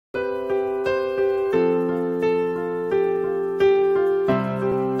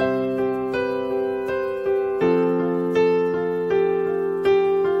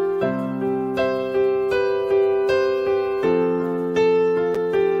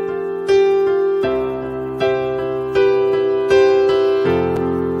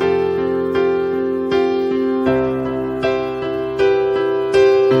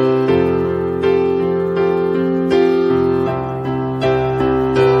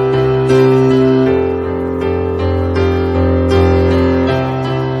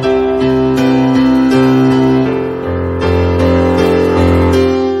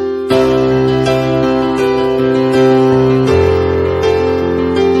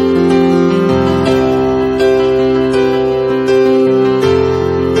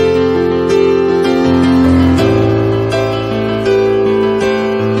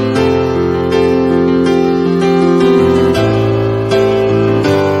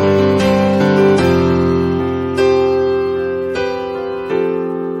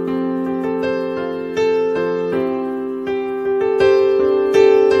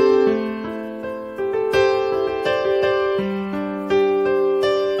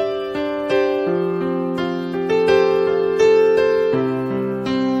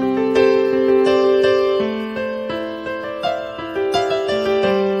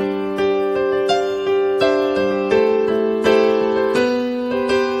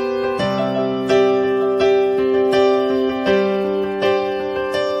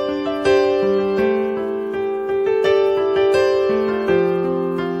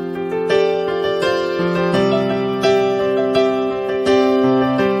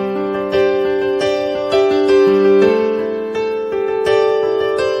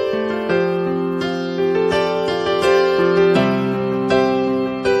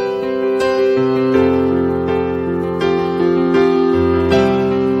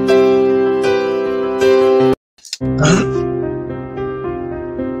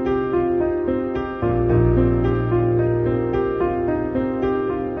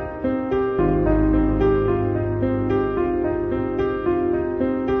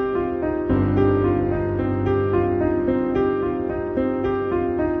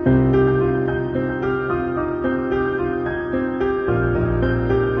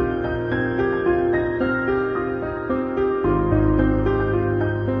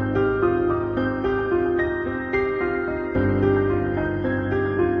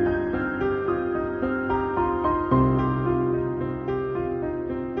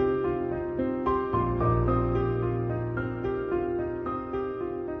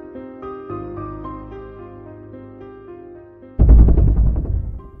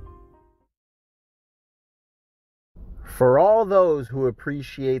For all those who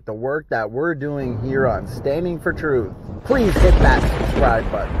appreciate the work that we're doing here on Standing for Truth, please hit that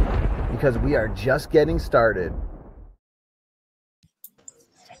subscribe button because we are just getting started.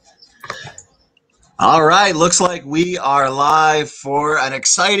 All right, looks like we are live for an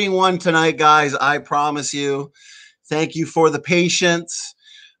exciting one tonight, guys. I promise you. Thank you for the patience.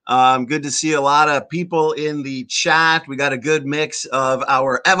 Good to see a lot of people in the chat. We got a good mix of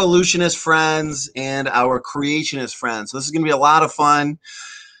our evolutionist friends and our creationist friends. So this is going to be a lot of fun.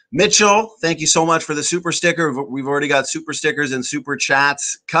 Mitchell, thank you so much for the super sticker. We've already got super stickers and super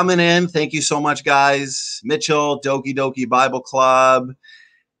chats coming in. Thank you so much, guys. Mitchell, Doki Doki Bible Club.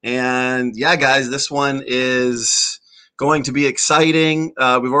 And yeah, guys, this one is going to be exciting.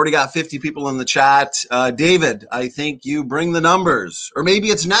 We've already got 50 people in the chat. David, I think you bring the numbers, or maybe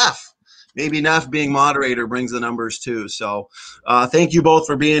it's Neff. Maybe Neff being moderator brings the numbers too. So thank you both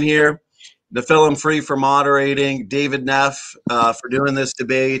for being here. The film free for moderating, David Neff for doing this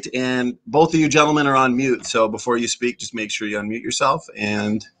debate, and both of you gentlemen are on mute. So before you speak, just make sure you unmute yourself.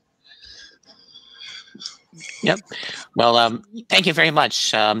 And yep. Well, thank you very much,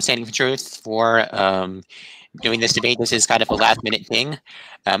 Standing for Truth, for doing this debate. This is kind of a last-minute thing.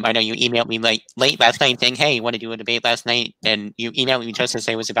 I know you emailed me late last night saying, hey, you want to do a debate last night? And you emailed me just as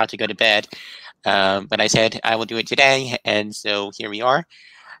I was about to go to bed. But I said, I will do it today. And so here we are.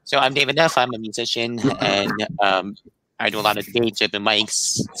 So I'm David Neff. I'm a musician, and I do a lot of debates, open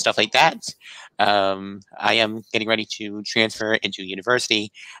mics, stuff like that. I am getting ready to transfer into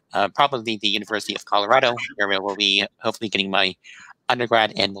university, probably the University of Colorado, where I will be hopefully getting my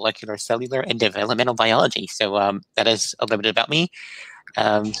undergrad in molecular, cellular, and developmental biology. So that is a little bit about me.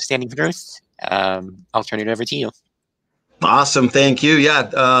 Standing for Truth, I'll turn it over to you. Awesome. Thank you.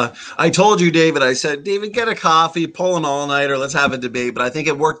 Yeah. I told you, David, I said, David, get a coffee, pull an all-nighter, let's have a debate. But I think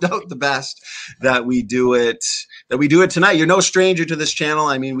it worked out the best that we do it tonight. You're no stranger to this channel.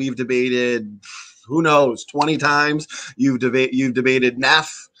 I mean, we've debated, who knows, 20 times. You've debated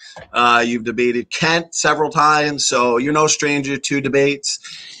Neff. You've debated Kent several times, so you're no stranger to debates,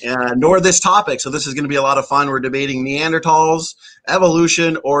 nor this topic. So this is going to be a lot of fun. We're debating Neanderthals,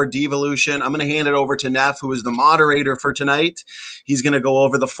 evolution, or devolution. I'm going to hand it over to Neff, who is the moderator for tonight. He's going to go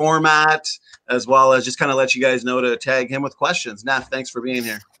over the format, as well as just kind of let you guys know to tag him with questions. Neff, thanks for being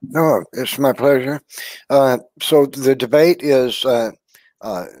here. No, it's my pleasure. So the debate is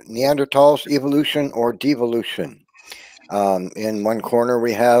Neanderthals, evolution, or devolution. In one corner,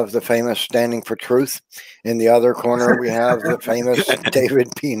 we have the famous Standing for Truth. In the other corner, we have the famous David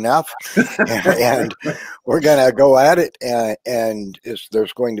P. Neff. And we're going to go at it. And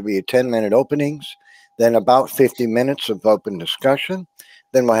there's going to be 10-minute openings, then about 50 minutes of open discussion.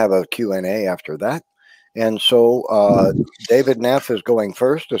 Then we'll have a Q&A after that. And so David Neff is going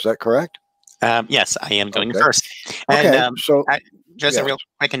first. Is that correct? Yes, I am going first. And okay, just a real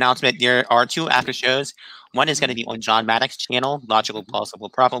quick announcement. There are 2 after shows. One is going to be on John Maddox's channel, Logical, Plausible,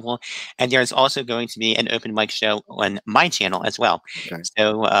 Probable, and there's also going to be an open mic show on my channel as well. Okay.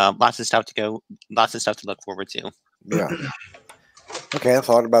 So lots of stuff to look forward to. Yeah. Okay, I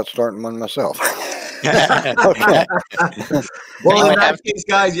thought about starting one myself. Okay. Well, in that case,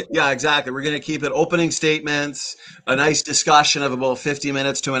 guys, yeah, exactly. We're going to keep it opening statements, a nice discussion of about 50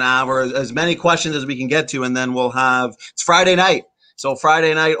 minutes to an hour, as many questions as we can get to, and then we'll have, it's Friday night. So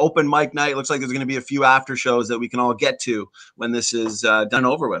Friday night, open mic night. Looks like there's going to be a few after shows that we can all get to when this is done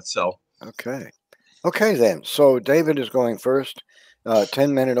over with. So okay then. So David is going first.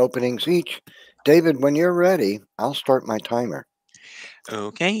 10-minute openings each. David, when you're ready, I'll start my timer.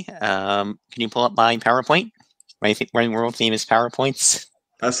 Okay. Can you pull up my PowerPoint? My world famous PowerPoints.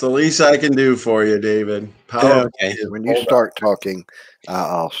 That's the least I can do for you, David. Okay. When you start talking,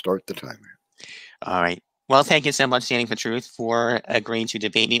 I'll start the timer. All right. Well, thank you so much, Standing for Truth, for agreeing to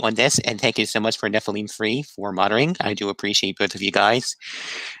debate me on this, and thank you so much for Nephilim Free for moderating. I do appreciate both of you guys.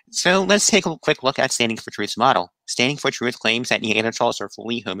 So let's take a quick look at Standing for Truth's model. Standing for Truth claims that Neanderthals are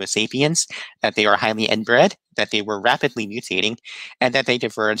fully Homo sapiens, that they are highly inbred, that they were rapidly mutating, and that they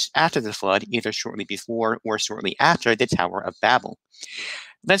diverged after the flood, either shortly before or shortly after the Tower of Babel.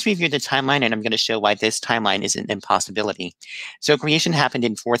 Let's review the timeline, and I'm going to show why this timeline is an impossibility. So creation happened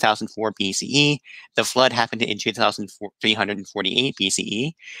in 4004 BCE. The flood happened in 2348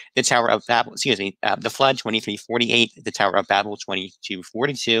 BCE. The Tower of Babel, the flood 2348, the Tower of Babel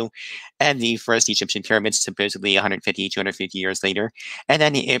 2242, and the first Egyptian pyramids supposedly 250 years later, and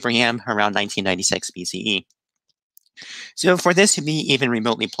then the Abraham around 1996 BCE. So for this to be even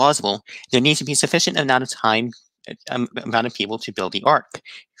remotely plausible, there needs to be sufficient amount of time, amount of people to build the ark.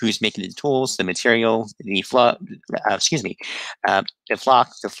 Who's making the tools, the material, the flock,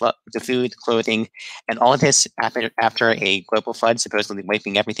 the food, clothing, and all of this after a global flood supposedly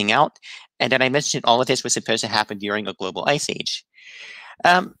wiping everything out. And then I mentioned all of this was supposed to happen during a global ice age.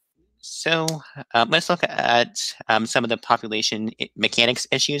 So let's look at some of the population mechanics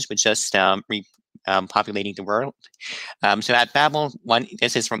issues with just populating the world. So at Babel,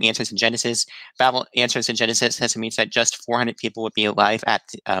 this is from Answers in Genesis. Babel Answers in Genesis estimates that just 400 people would be alive at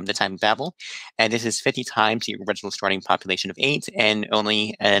the time of Babel, and this is 50 times the original starting population of 8, and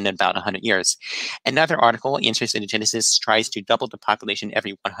only in about 100 years. Another article, Answers in Genesis, tries to double the population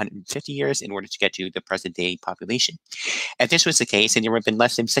every 150 years in order to get to the present day population. If this was the case, then there would have been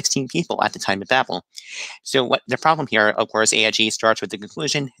less than 16 people at the time of Babel. So what the problem here, of course, AIG starts with the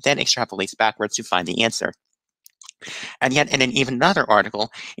conclusion, then extrapolates backwards to find the answer. And yet, in even another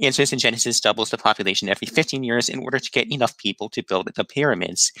article, Answers in Genesis doubles the population every 15 years in order to get enough people to build the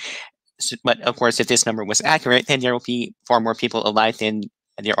pyramids. So, but of course, if this number was accurate, then there will be far more people alive than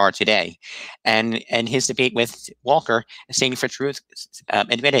there are today. And his debate with Walker, Standing for Truth,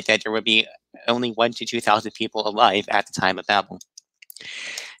 admitted that there would be only 1,000 to 2,000 people alive at the time of Babel.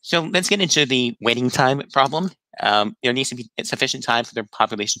 So let's get into the waiting time problem. There needs to be sufficient time for the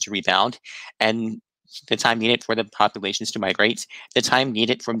population to rebound, and the time needed for the populations to migrate, the time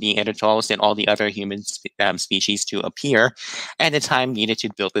needed from Neanderthals and all the other human species to appear, and the time needed to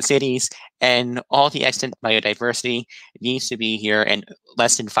build the cities, and all the extant biodiversity needs to be here in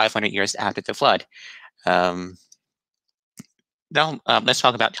less than 500 years after the flood. Now, let's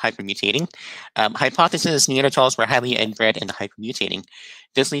talk about hypermutating. Hypothesis: Neanderthals were highly inbred and hypermutating.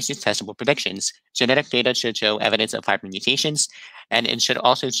 This leads to testable predictions. Genetic data should show evidence of hypermutations, and it should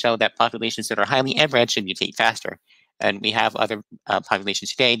also show that populations that are highly inbred should mutate faster. And we have other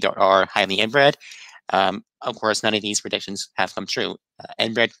populations today that are highly inbred. Of course, none of these predictions have come true.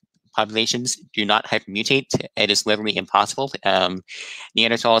 Inbred populations do not hypermutate. It is literally impossible.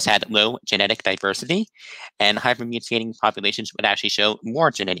 Neanderthals had low genetic diversity, and hypermutating populations would actually show more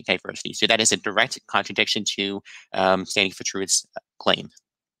genetic diversity. So that is a direct contradiction to Standing for Truth's claim.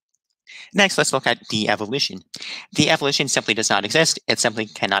 Next, let's look at de-evolution. De-evolution simply does not exist. It simply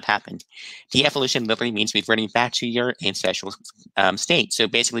cannot happen. De-evolution literally means reverting back to your ancestral state. So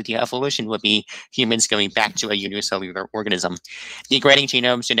basically, de-evolution would be humans going back to a unicellular organism. Degrading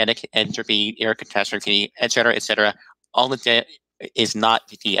genomes, genetic entropy, air catastrophe, etc., all of that is not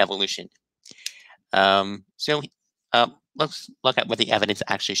de-evolution. So let's look at what the evidence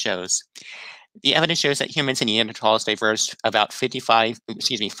actually shows. The evidence shows that humans and Neanderthals diverged about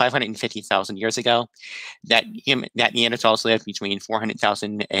 550,000 years ago, that Neanderthals lived between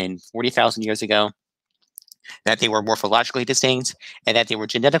 400,000 and 40,000 years ago, that they were morphologically distinct, and that they were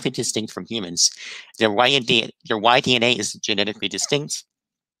genetically distinct from humans. Their Y DNA is genetically distinct.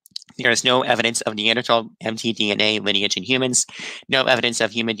 There is no evidence of Neanderthal mtDNA lineage in humans, no evidence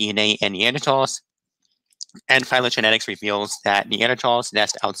of human DNA in Neanderthals, and phylogenetics reveals that Neanderthals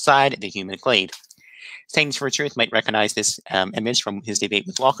nest outside the human clade. Standing for Truth might recognize this image from his debate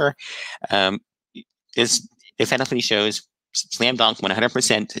with Walker. This definitively shows slam dunk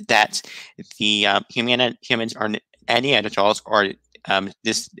 100% that the humans and Neanderthals are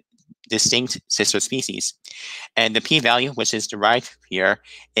distinct sister species. And the p-value, which is derived here,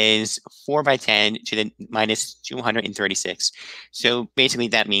 is 4 by 10 to the minus 236. So basically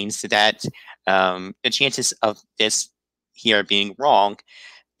that means that the chances of this here being wrong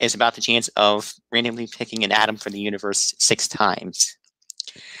is about the chance of randomly picking an atom from the universe 6 times.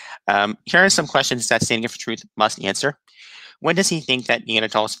 Here are some questions that Standing for Truth must answer. When does he think that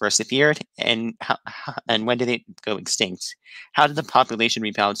Neanderthals first appeared, and when did they go extinct? How did the population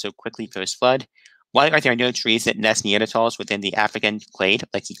rebound so quickly post-flood? Why are there no trees that nest Neanderthals within the African clade,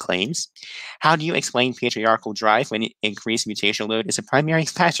 like he claims? How do you explain patriarchal drive when increased mutational load is a primary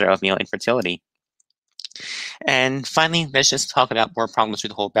factor of male infertility? And finally, let's just talk about more problems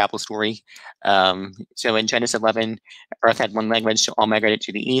with the whole Babel story. So in Genesis 11, Earth had one language, all migrated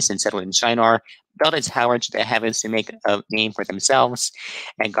to the east and settled in Shinar, built a tower to the heavens to make a name for themselves.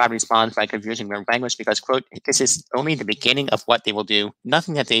 And God responds by confusing their language because, quote, this is only the beginning of what they will do.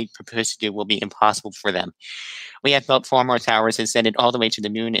 Nothing that they propose to do will be impossible for them. We have built 4 more towers and sent it all the way to the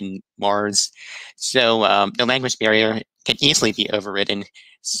moon and Mars. So the language barrier can easily be overridden.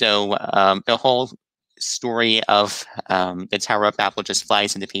 So the whole story of the Tower of Babel just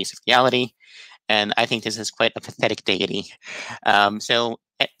flies in the face of reality. And I think this is quite a pathetic deity.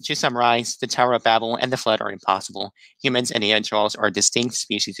 To summarize, the Tower of Babel and the flood are impossible. Humans and Neanderthals are distinct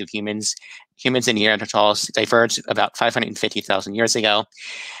species of humans. Humans and Neanderthals diverged about 550,000 years ago.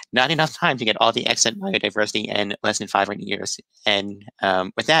 Not enough time to get all the excellent biodiversity in less than 500 years. And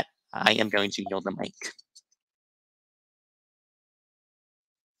with that, I am going to yield the mic.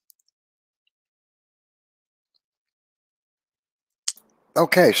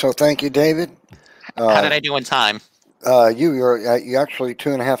 Okay, so thank you, David. How did I do in time? You're actually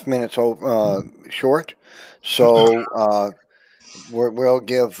 2.5 minutes short, so we'll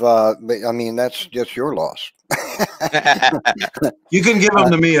give. I mean, that's just your loss. You can give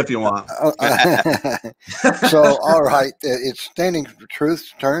them to me if you want. So, all right, it's Standing for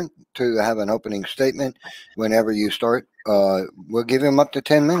Truth's turn to have an opening statement. Whenever you start, we'll give him up to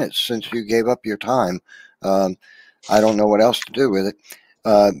 10 minutes since you gave up your time. I don't know what else to do with it.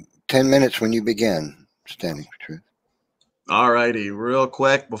 10 minutes when you begin. Standing for Truth. All righty, real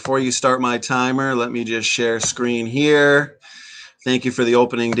quick before you start my timer, let me just share screen here. Thank you for the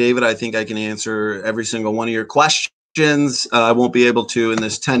opening, David. I think I can answer every single one of your questions. I won't be able to in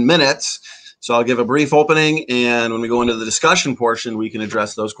this 10 minutes, so I'll give a brief opening, and when we go into the discussion portion, we can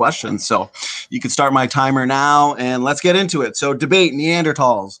address those questions. So you can start my timer now, and let's get into it. So debate,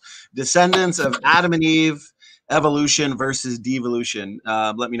 Neanderthals, descendants of Adam and Eve, evolution versus devolution.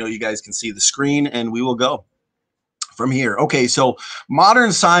 Let me know you guys can see the screen, and we will go from here. Okay, so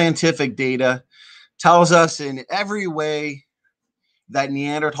modern scientific data tells us in every way that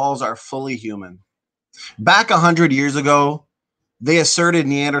Neanderthals are fully human. Back 100 years ago, they asserted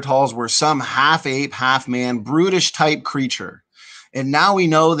Neanderthals were some half ape, half man, brutish type creature. And now we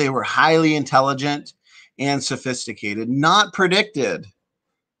know they were highly intelligent and sophisticated, not predicted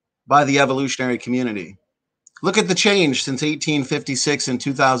by the evolutionary community. Look at the change since 1856 and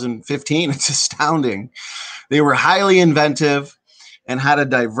 2015. It's astounding. They were highly inventive and had a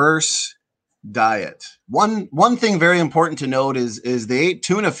diverse diet. One thing very important to note is they ate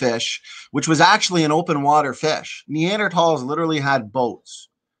tuna fish, which was actually an open water fish. Neanderthals literally had boats.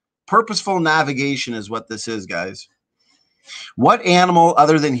 Purposeful navigation is what this is, guys. What animal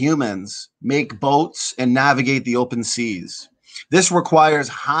other than humans make boats and navigate the open seas? This requires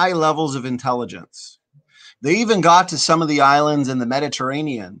high levels of intelligence. They even got to some of the islands in the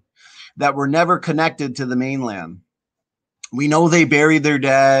Mediterranean that were never connected to the mainland. We know they buried their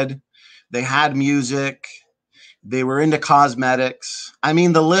dead. They had music. They were into cosmetics. I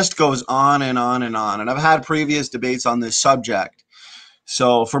mean, the list goes on and on and on. And I've had previous debates on this subject.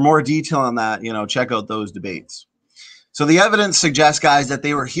 So for more detail on that, check out those debates. So the evidence suggests, guys, that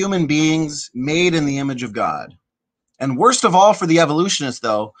they were human beings made in the image of God. And worst of all for the evolutionists,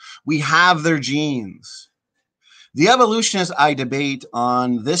 though, we have their genes. The evolutionists I debate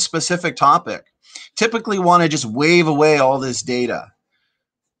on this specific topic typically want to just wave away all this data,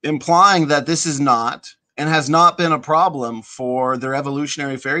 implying that this is not and has not been a problem for their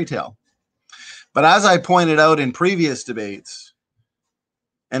evolutionary fairy tale. But as I pointed out in previous debates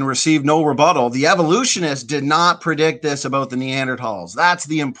and received no rebuttal, the evolutionists did not predict this about the Neanderthals. That's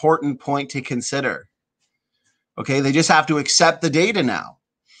the important point to consider. Okay, they just have to accept the data now.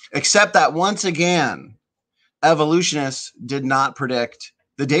 Except that once again, evolutionists did not predict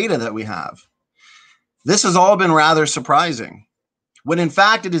the data that we have. This has all been rather surprising, when in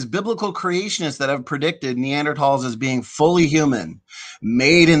fact it is biblical creationists that have predicted Neanderthals as being fully human,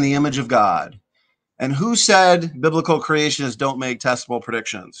 made in the image of God. And who said biblical creationists don't make testable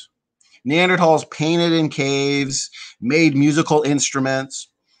predictions? Neanderthals painted in caves, made musical instruments,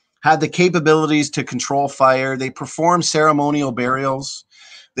 had the capabilities to control fire. They performed ceremonial burials.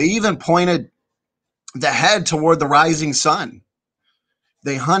 They even pointed the head toward the rising sun.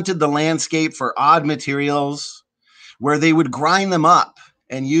 They hunted the landscape for odd materials where they would grind them up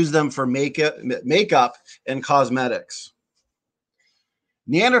and use them for makeup and cosmetics.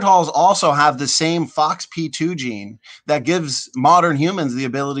 Neanderthals also have the same FOXP2 gene that gives modern humans the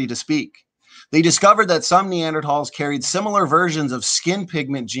ability to speak. They discovered that some Neanderthals carried similar versions of skin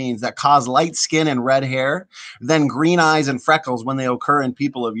pigment genes that cause light skin and red hair, then green eyes and freckles when they occur in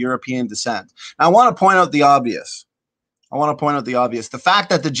people of European descent. Now, I want to point out the obvious. The fact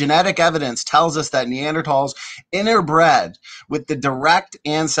that the genetic evidence tells us that Neanderthals interbred with the direct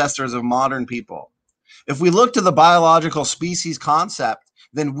ancestors of modern people. If we look to the biological species concept,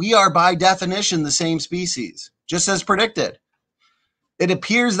 then we are by definition the same species, just as predicted. It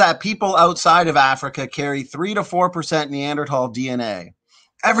appears that people outside of Africa carry 3 to 4% Neanderthal DNA.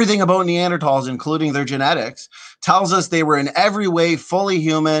 Everything about Neanderthals, including their genetics, tells us they were in every way fully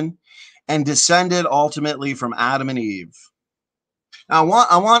human and descended ultimately from Adam and Eve. Now,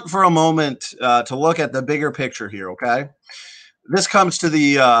 I want for a moment to look at the bigger picture here, okay? This comes to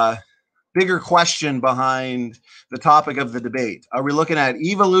the bigger question behind the topic of the debate. Are we looking at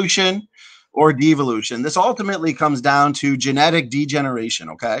evolution or devolution? This ultimately comes down to genetic degeneration,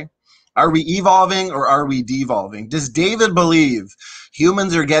 okay? Are we evolving or are we devolving? Does David believe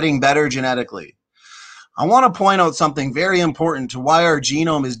humans are getting better genetically? I want to point out something very important to why our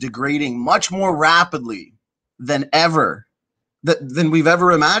genome is degrading much more rapidly than we've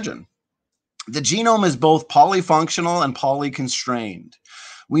ever imagined. The genome is both polyfunctional and polyconstrained.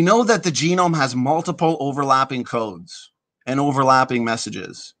 We know that the genome has multiple overlapping codes and overlapping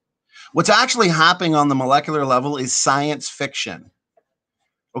messages. What's actually happening on the molecular level is science fiction.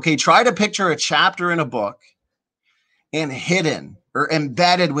 Okay, try to picture a chapter in a book and hidden or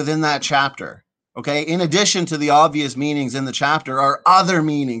embedded within that chapter. Okay, in addition to the obvious meanings in the chapter are other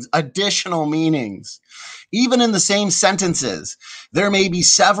meanings, additional meanings. Even in the same sentences, there may be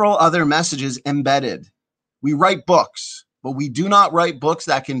several other messages embedded. We write books, but we do not write books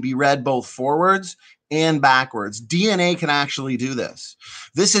that can be read both forwards and backwards. DNA can actually do this.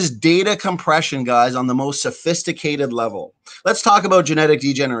 This is data compression, guys, on the most sophisticated level. Let's talk about genetic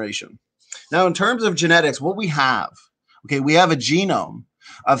degeneration. Now, in terms of genetics, what we have, okay, we have a genome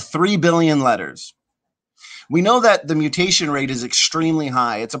of 3 billion letters. We know that the mutation rate is extremely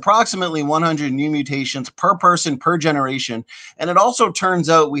high. It's approximately 100 new mutations per person per generation. And it also turns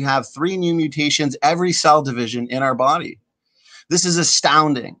out we have 3 new mutations every cell division in our body. This is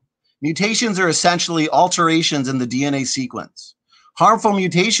astounding. Mutations are essentially alterations in the DNA sequence. Harmful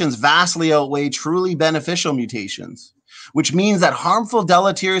mutations vastly outweigh truly beneficial mutations, which means that harmful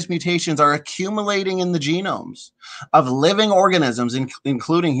deleterious mutations are accumulating in the genomes of living organisms,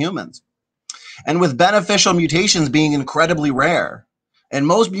 including humans. And with beneficial mutations being incredibly rare, and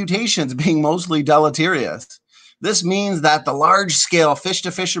most mutations being mostly deleterious, this means that the large-scale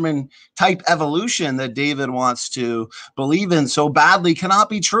fish-to-fisherman type evolution that David wants to believe in so badly cannot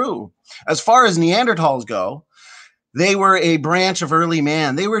be true. As far as Neanderthals go, they were a branch of early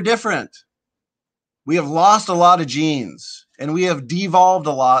man. They were different. We have lost a lot of genes, and we have devolved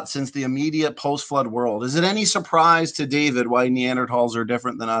a lot since the immediate post-flood world. Is it any surprise to David why Neanderthals are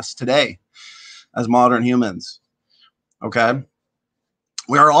different than us today as modern humans? Okay.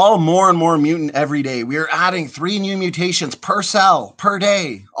 We are all more and more mutant every day. We are adding 3 new mutations per cell per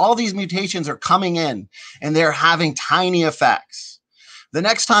day. All these mutations are coming in and they're having tiny effects. The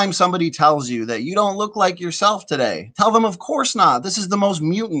next time somebody tells you that you don't look like yourself today, tell them, of course not. This is the most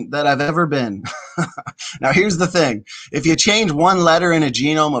mutant that I've ever been. Now, here's the thing. If you change 1 letter in a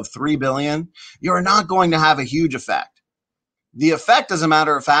genome of 3 billion, you are not going to have a huge effect. The effect, as a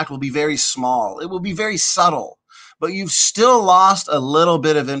matter of fact, will be very small. It will be very subtle. But you've still lost a little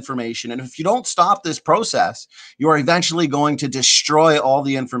bit of information. And if you don't stop this process, you are eventually going to destroy all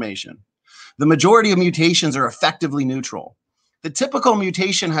the information. The majority of mutations are effectively neutral. The typical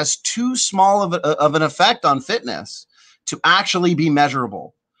mutation has too small of an effect on fitness to actually be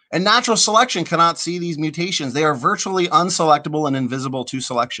measurable. And natural selection cannot see these mutations. They are virtually unselectable and invisible to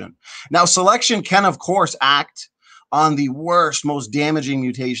selection. Now, selection can, of course, act on the worst, most damaging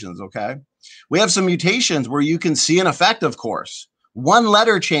mutations, okay? We have some mutations where you can see an effect, of course. 1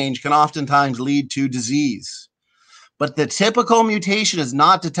 letter change can oftentimes lead to disease. But the typical mutation is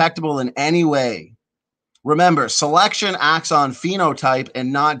not detectable in any way. Remember, selection acts on phenotype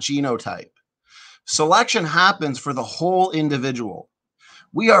and not genotype. Selection happens for the whole individual.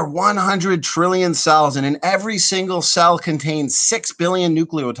 We are 100 trillion cells, and in every single cell contains 6 billion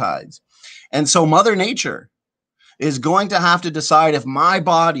nucleotides. And so Mother Nature is going to have to decide if my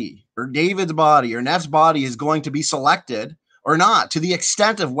body or David's body or Neff's body is going to be selected or not, to the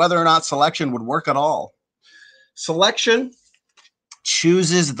extent of whether or not selection would work at all. Selection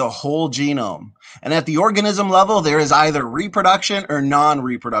chooses the whole genome. And at the organism level, there is either reproduction or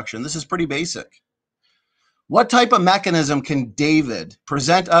non-reproduction. This is pretty basic. What type of mechanism can David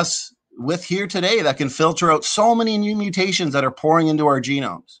present us with here today that can filter out so many new mutations that are pouring into our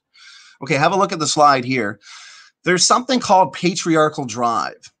genomes? Okay, have a look at the slide here. There's something called patriarchal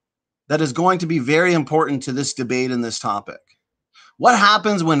drive that is going to be very important to this debate and this topic. What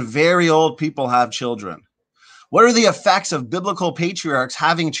happens when very old people have children? What are the effects of biblical patriarchs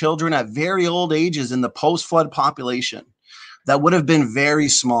having children at very old ages in the post-flood population that would have been very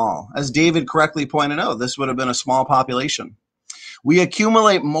small? As David correctly pointed out, this would have been a small population. We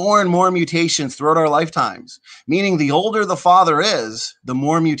accumulate more and more mutations throughout our lifetimes, meaning the older the father is, the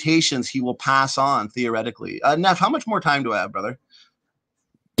more mutations he will pass on, theoretically. Neff, how much more time do I have, brother?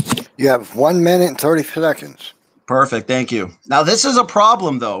 You have 1 minute and 30 seconds. Perfect, thank you. Now, this is a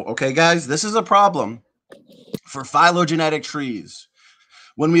problem, though, okay, guys? This is a problem for phylogenetic trees.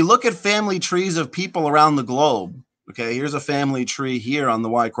 When we look at family trees of people around the globe, okay, here's a family tree here on the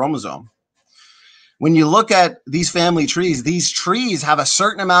Y chromosome. When you look at these family trees, these trees have a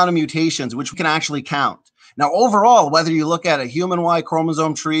certain amount of mutations, which we can actually count. Now, overall, whether you look at a human Y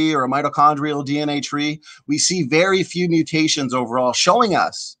chromosome tree or a mitochondrial DNA tree, we see very few mutations overall, showing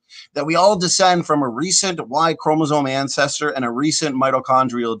us that we all descend from a recent Y chromosome ancestor and a recent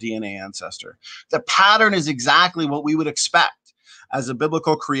mitochondrial DNA ancestor. The pattern is exactly what we would expect as a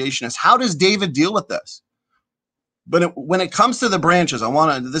biblical creationist. How does David deal with this? But when it comes to the branches,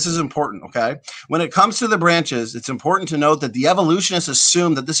 this is important, okay? When it comes to the branches, it's important to note that the evolutionists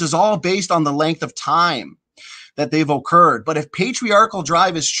assume that this is all based on the length of time that they've occurred. But if patriarchal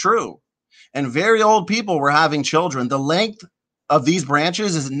drive is true and very old people were having children, the length of these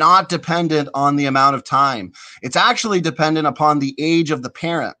branches is not dependent on the amount of time. It's actually dependent upon the age of the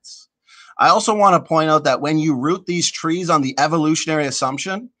parents. I also want to point out that when you root these trees on the evolutionary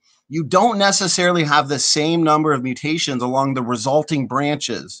assumption, you don't necessarily have the same number of mutations along the resulting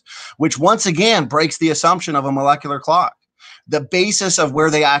branches, which once again breaks the assumption of a molecular clock, the basis of where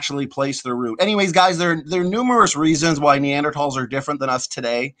they actually place their root. Anyways, guys, there are numerous reasons why Neanderthals are different than us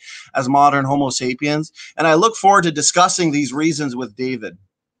today as modern Homo sapiens, and I look forward to discussing these reasons with David.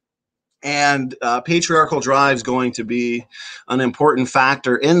 And patriarchal drive is going to be an important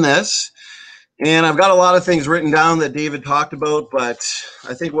factor in this. And I've got a lot of things written down that David talked about, but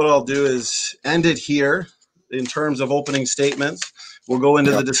I think what I'll do is end it here in terms of opening statements. We'll go into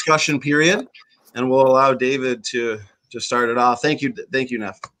the discussion period, and we'll allow David to start it off. Thank you,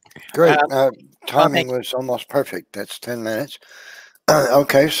 Neff. Great. Timing was almost perfect. That's 10 minutes.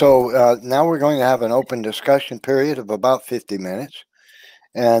 Okay, so now we're going to have an open discussion period of about 50 minutes,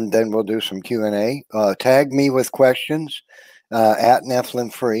 and then we'll do some Q&A. Tag me with questions at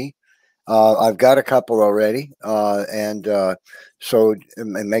Nephilim Free. I've got a couple already, so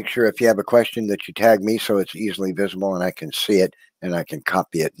make sure if you have a question that you tag me so it's easily visible and I can see it and I can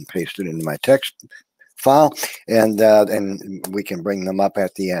copy it and paste it into my text file, and we can bring them up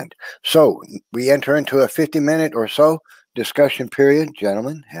at the end. So we enter into a 50-minute or so discussion period.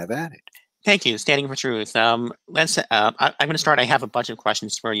 Gentlemen, have at it. Thank you. Standing for Truth. I'm going to start. I have a bunch of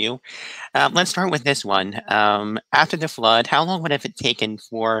questions for you. Let's start with this one. After the flood, how long would it have taken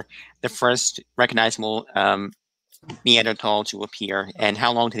for the first recognizable Neanderthal to appear, and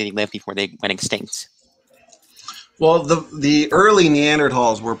how long did they live before they went extinct? Well, the early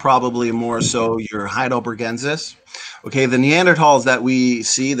Neanderthals were probably more so your Heidelbergensis. Okay, the Neanderthals that we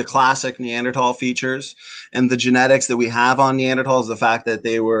see, the classic Neanderthal features, and the genetics that we have on Neanderthals, the fact that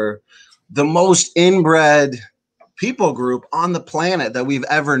they were the most inbred people group on the planet that we've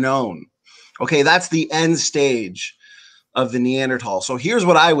ever known. Okay, that's the end stage of the Neanderthal. So here's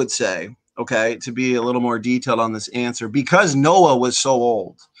what I would say, okay, to be a little more detailed on this answer. Because Noah was so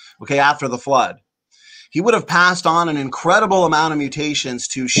old, okay, after the flood, he would have passed on an incredible amount of mutations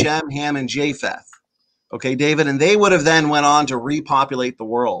to Shem, Ham, and Japheth. Okay, David, and they would have then went on to repopulate the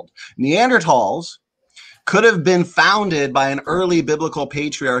world. Neanderthals could have been founded by an early biblical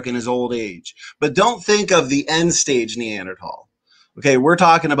patriarch in his old age. But don't think of the end stage Neanderthal. Okay, we're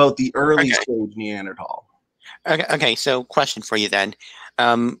talking about the early stage Neanderthal. Okay, so question for you then.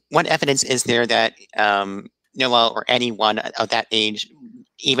 What evidence is there that Noah or anyone of that age,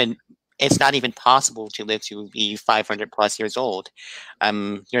 even it's not even possible to live to be 500 plus years old?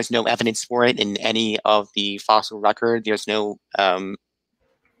 There's no evidence for it in any of the fossil record. There's no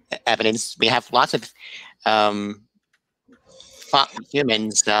evidence. We have lots of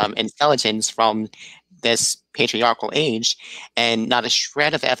humans' intelligence from this patriarchal age, and not a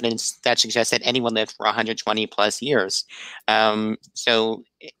shred of evidence that suggests that anyone lived for 120 plus years. So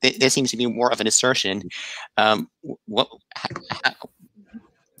this seems to be more of an assertion. What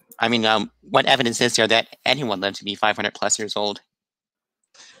evidence is there that anyone lived to be 500 plus years old?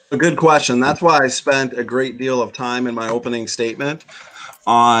 A good question. That's why I spent a great deal of time in my opening statement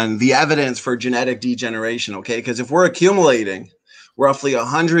on the evidence for genetic degeneration, okay? Because if we're accumulating roughly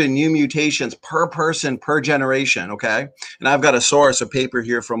 100 new mutations per person per generation, okay? And I've got a source, a paper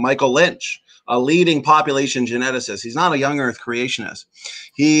here from Michael Lynch, a leading population geneticist. He's not a young earth creationist.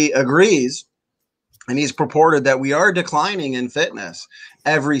 He agrees, and he's purported that we are declining in fitness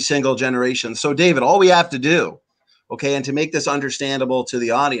every single generation. So, David, all we have to do, okay, and to make this understandable to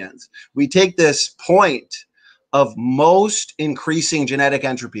the audience, we take this point of most increasing genetic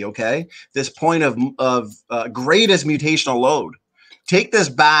entropy, okay, this point of greatest mutational load. Take this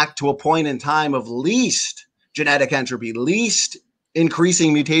back to a point in time of least genetic entropy, least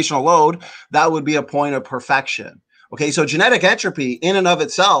increasing mutational load. That would be a point of perfection. Okay, so genetic entropy in and of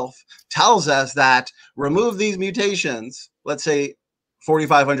itself tells us that remove these mutations, let's say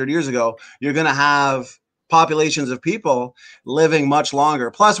 4,500 years ago, you're going to have populations of people living much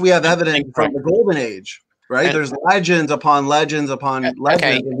longer. Plus, we have evidence from the golden age, right? There's legends upon legends upon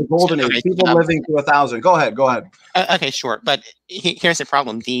legends of the golden age, people living to 1,000. Go ahead. Okay, sure. But here's the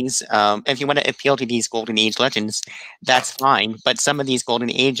problem. These, if you want to appeal to these golden age legends, that's fine. But some of these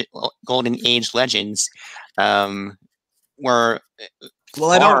golden age legends were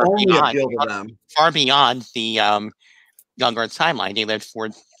I don't only appeal to them. Far beyond the young Earth timeline. They lived for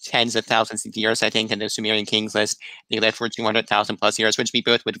tens of thousands of years. I think in the Sumerian kings list, they lived for 200,000 plus years, which we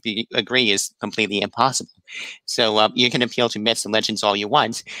both would agree is completely impossible. So you can appeal to myths and legends all you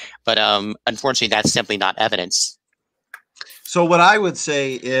want, but unfortunately, that's simply not evidence. So what I would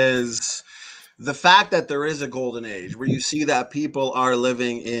say is the fact that there is a golden age where you see that people are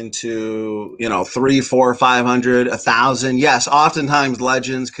living into, 300, 400, 500, 1,000. Yes, oftentimes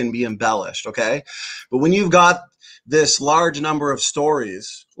legends can be embellished. Okay. But when you've got this large number of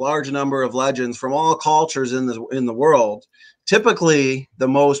stories, large number of legends from all cultures in the world, typically the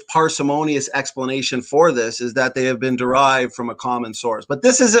most parsimonious explanation for this is that they have been derived from a common source. But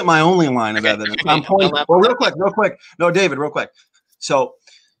this isn't my only line of evidence. I'm pointing, real quick. No, David, real quick. So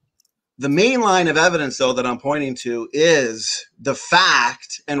the main line of evidence, though, that I'm pointing to is the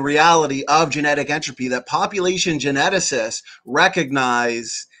fact and reality of genetic entropy that population geneticists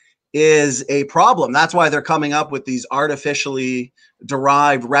recognize is a problem. That's why they're coming up with these artificially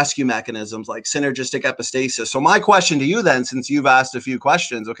derived rescue mechanisms like synergistic epistasis. So my question to you then, since you've asked a few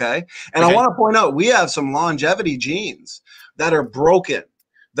questions, okay? And I want to point out, we have some longevity genes that are broken,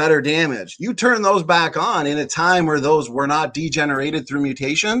 that are damaged. You turn those back on in a time where those were not degenerated through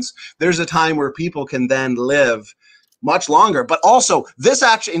mutations, there's a time where people can then live much longer. But also this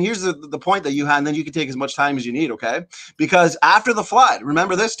actually, and here's the point that you had, and then you can take as much time as you need, okay? Because after the flood,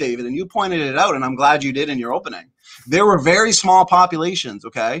 remember this, David, and you pointed it out, and I'm glad you did in your opening, there were very small populations,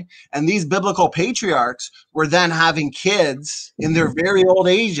 okay? And these biblical patriarchs were then having kids in their very old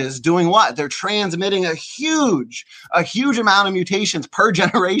ages doing what? They're transmitting a huge amount of mutations per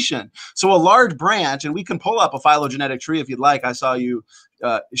generation. So a large branch, and we can pull up a phylogenetic tree if you'd like. I saw you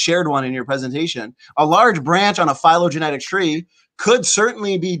shared one in your presentation. A large branch on a phylogenetic tree could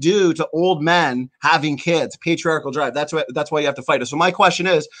certainly be due to old men having kids, patriarchal drive. That's why you have to fight it. So my question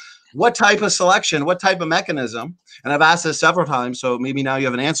is, what type of selection, what type of mechanism, and I've asked this several times, so maybe now you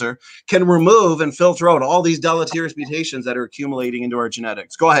have an answer, can remove and filter out all these deleterious mutations that are accumulating into our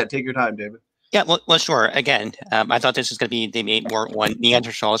genetics? Go ahead, take your time, David. Yeah, well, sure. Again, I thought this was going to be debate more on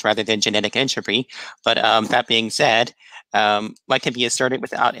Neanderthals rather than genetic entropy. But that being said, what can be asserted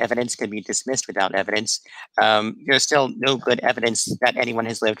without evidence can be dismissed without evidence. There's still no good evidence that anyone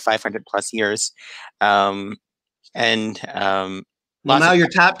has lived 500 plus years. Well, now you're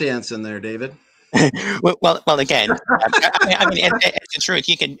tap dancing there, David. well, again, I mean, it's the truth.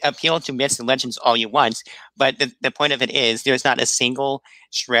 You can appeal to myths and legends all you want, but the point of it is there's not a single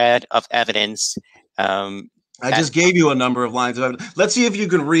shred of evidence. I just gave you a number of lines of evidence. Let's see if you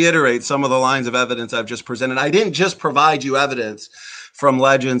can reiterate some of the lines of evidence I've just presented. I didn't just provide you evidence from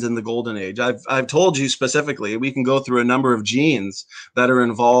legends in the golden age. I've told you specifically, we can go through a number of genes that are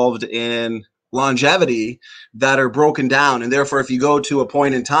involved in longevity that are broken down, and therefore if you go to a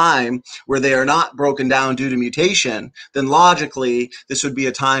point in time where they are not broken down due to mutation, then logically this would be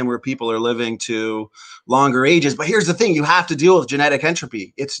a time where people are living to longer ages. But here's the thing, you have to deal with genetic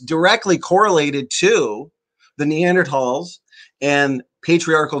entropy. It's directly correlated to the Neanderthals and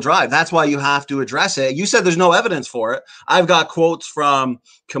patriarchal drive. That's why you have to address it. You said there's no evidence for it. I've got quotes from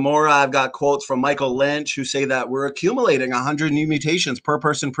Kimura. I've got quotes from Michael Lynch who say that we're accumulating 100 new mutations per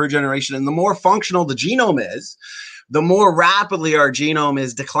person per generation. And the more functional the genome is, the more rapidly our genome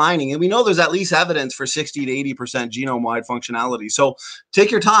is declining. And we know there's at least evidence for 60 to 80% genome-wide functionality. So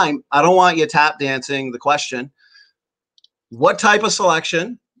take your time. I don't want you tap dancing the question. What type of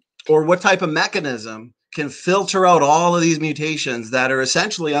selection or what type of mechanism can filter out all of these mutations that are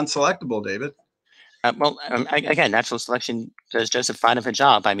essentially unselectable, David? Again, natural selection does just as fine of a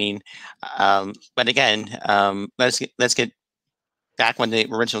job. I mean, but again, let's get back on the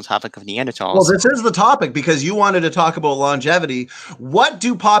original topic of Neanderthals. Well, this is the topic because you wanted to talk about longevity. What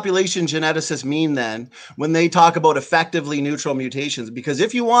do population geneticists mean then when they talk about effectively neutral mutations? Because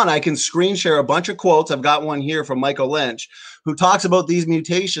if you want, I can screen share a bunch of quotes. I've got one here from Michael Lynch, who talks about these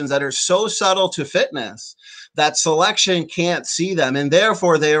mutations that are so subtle to fitness that selection can't see them, and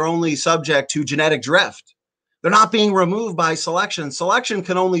therefore they are only subject to genetic drift. They're not being removed by selection. Selection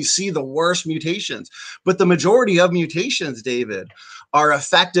can only see the worst mutations, but the majority of mutations, David, are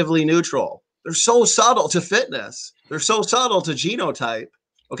effectively neutral. They're so subtle to fitness. They're so subtle to genotype.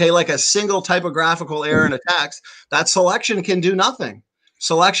 Okay, like a single typographical error in a text, that selection can do nothing.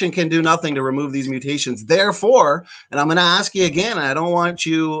 Selection can do nothing to remove these mutations. Therefore, and I'm going to ask you again, I don't want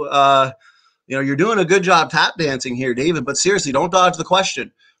you, you're doing a good job tap dancing here, David, but seriously, don't dodge the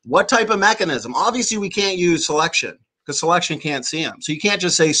question. What type of mechanism? Obviously, we can't use selection because selection can't see them. So you can't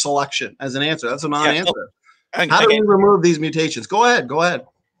just say selection as an answer. That's a non-answer. How do we remove these mutations? Go ahead.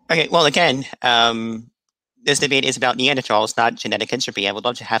 Okay, well, again, this debate is about Neanderthals, not genetic entropy. I would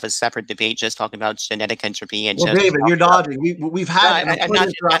love to have a separate debate just talking about genetic entropy. And well, David, you're dodging. We've had. No, I'm not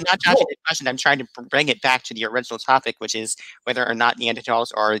dodging the question. I'm trying to bring it back to the original topic, which is whether or not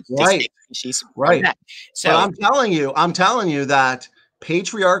Neanderthals are distinct species. Right. So but I'm telling you that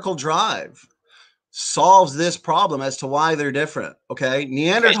patriarchal drive solves this problem as to why they're different. Okay,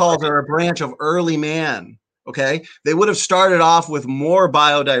 Neanderthals are a branch of early man. Okay, they would have started off with more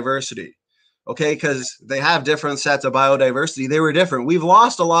biodiversity. Okay, because they have different sets of biodiversity. They were different. We've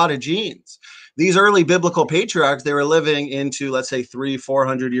lost a lot of genes. These early biblical patriarchs, they were living into, let's say,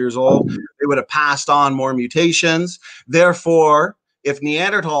 300-400 years old. They would have passed on more mutations. Therefore, if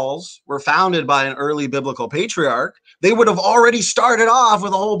Neanderthals were founded by an early biblical patriarch, they would have already started off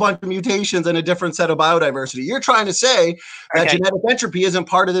with a whole bunch of mutations and a different set of biodiversity. You're trying to say that genetic entropy isn't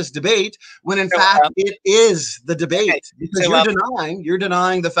part of this debate, when in fact it is the debate. Because you're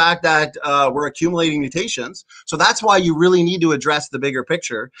denying the fact that we're accumulating mutations. So that's why you really need to address the bigger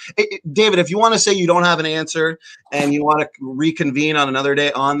picture. David, if you want to say you don't have an answer and you want to reconvene on another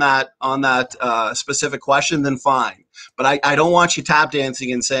day on that specific question, then fine. But I don't want you tap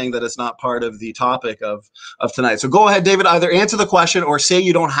dancing and saying that it's not part of the topic of tonight. So go ahead, David, either answer the question or say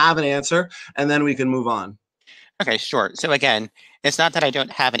you don't have an answer, and then we can move on. Okay, sure. So again, it's not that I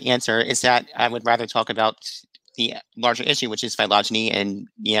don't have an answer. It's that I would rather talk about the larger issue, which is phylogeny and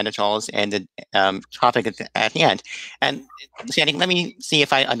Neanderthals and the topic at hand. And Sandy, let me see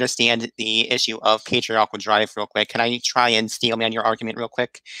if I understand the issue of patriarchal drive real quick. Can I try and steel man your argument real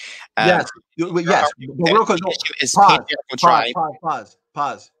quick? Yes. Yes. Real quick.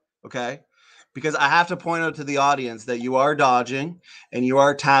 Pause. Okay. Because I have to point out to the audience that you are dodging and you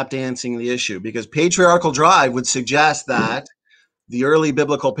are tap dancing the issue, because patriarchal drive would suggest that the early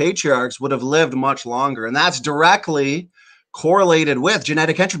biblical patriarchs would have lived much longer. And that's directly correlated with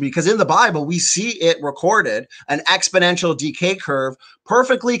genetic entropy, because in the Bible, we see it recorded, an exponential decay curve,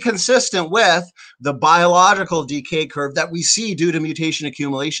 perfectly consistent with the biological decay curve that we see due to mutation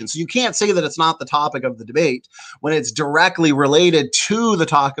accumulation. So you can't say that it's not the topic of the debate when it's directly related to the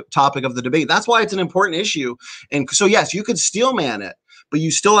topic of the debate. That's why it's an important issue. And so, yes, you could steel man it, but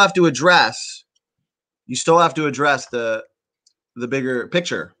you still have to address the bigger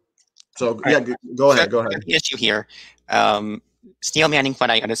picture. So yeah, go ahead. The issue here, steel manning, what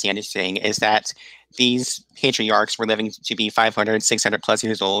I understand is saying is that these patriarchs were living to be 500, 600 plus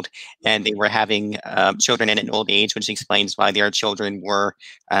years old, and they were having children in an old age, which explains why their children were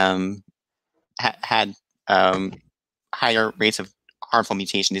had higher rates of harmful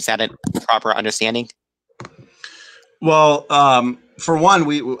mutation. Is that a proper understanding? Well, for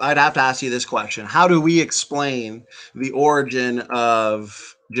one, I'd have to ask you this question. How do we explain the origin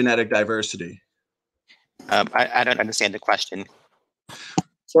of genetic diversity? I don't understand the question.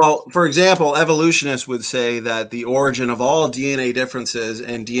 Well, for example, evolutionists would say that the origin of all DNA differences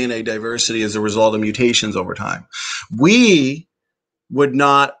and DNA diversity is a result of mutations over time. We would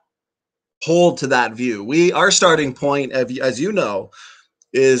not hold to that view. Our starting point, as you know,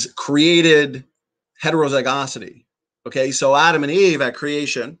 is created heterozygosity. Okay, so Adam and Eve at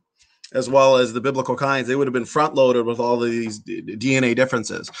creation, as well as the biblical kinds, they would have been front-loaded with all of these DNA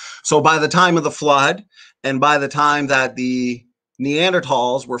differences. So by the time of the flood, and by the time that the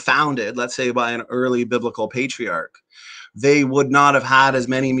Neanderthals were founded, let's say by an early biblical patriarch, they would not have had as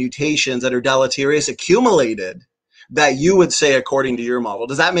many mutations that are deleterious accumulated that you would say according to your model.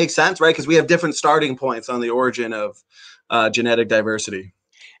 Does that make sense, right? Because we have different starting points on the origin of genetic diversity.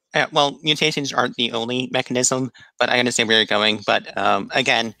 Well, mutations aren't the only mechanism, but I understand where you're going. But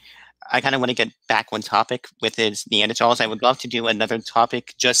again, I kind of want to get back one topic with his Neanderthals. I would love to do another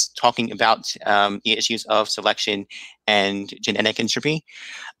topic just talking about the issues of selection and genetic entropy.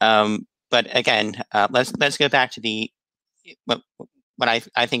 But again, let's go back to the what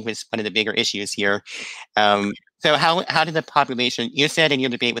I think was one of the bigger issues here. So how did the population? You said in your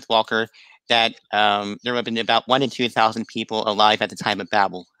debate with Walker that there would have been about 1 in 2,000 people alive at the time of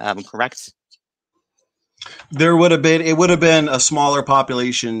Babel. Correct? There would have been, it would have been a smaller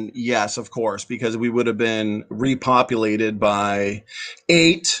population, yes, of course, because we would have been repopulated by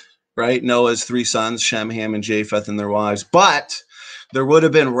 8, right? Noah's 3 sons, Shem, Ham, and Japheth, and their wives. But there would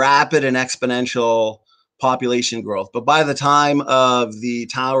have been rapid and exponential population growth. But by the time of the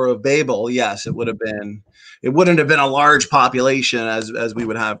Tower of Babel, yes, it would have been, it wouldn't have been a large population as we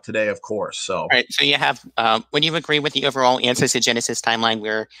would have today, of course. So, all right. So you have, would you agree with the overall Ancestor Genesis timeline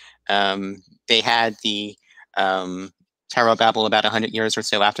where they had the Tower of Babel about 100 years or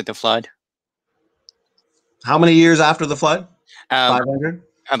so after the flood? How many years after the flood? 500?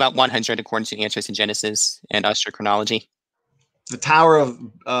 About 100 according to Ancestor Genesis and astrochronology. The Tower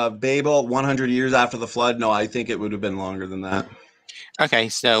of Babel, 100 years after the flood? No, I think it would have been longer than that. Okay,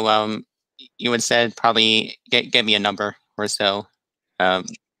 so you would said probably give me a number or so. Well,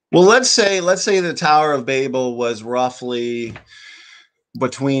 let's say the Tower of Babel was roughly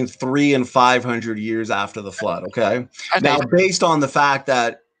between 300 and 500 years after the flood. Okay. Now, based on the fact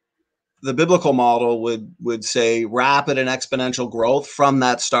that the biblical model would say rapid and exponential growth from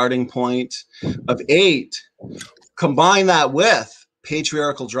that starting point of 8, combine that with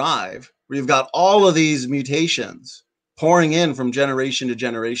patriarchal drive, where you've got all of these mutations pouring in from generation to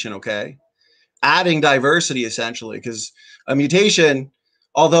generation. Okay. Adding diversity essentially, because a mutation,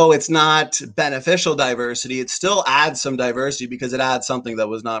 although it's not beneficial diversity, it still adds some diversity because it adds something that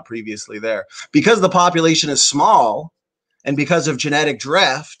was not previously there. Because the population is small and because of genetic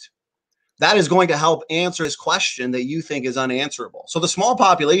drift, that is going to help answer this question that you think is unanswerable. So the small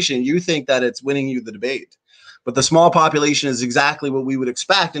population, you think that it's winning you the debate, but the small population is exactly what we would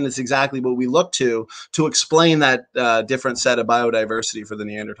expect, and it's exactly what we look to explain that different set of biodiversity for the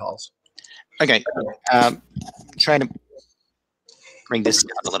Neanderthals. Okay, try to bring this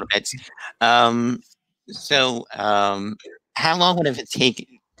down a little bit. How long would it take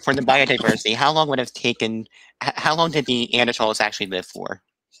for the biodiversity? How long would it have taken? How long did the Neanderthals actually live for?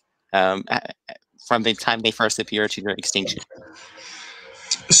 From the time they first appeared to their extinction?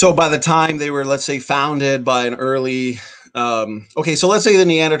 So by the time they were, let's say, founded by an early, okay, so let's say the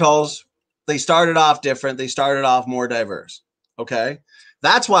Neanderthals, they started off different. They started off more diverse. Okay.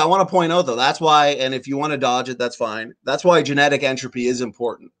 That's why I want to point out, though, that's why, and if you want to dodge it, that's fine. That's why genetic entropy is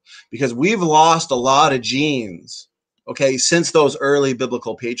important, because we've lost a lot of genes, okay, since those early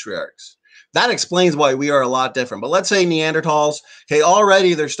biblical patriarchs. That explains why we are a lot different. But let's say Neanderthals, okay,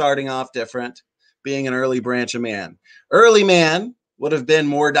 already they're starting off different, being an early branch of man. Early man would have been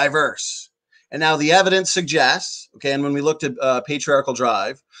more diverse. And now the evidence suggests, okay, and when we looked at patriarchal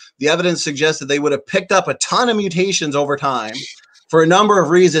drive, the evidence suggests that they would have picked up a ton of mutations over time for a number of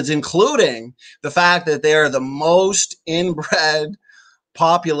reasons, including the fact that they are the most inbred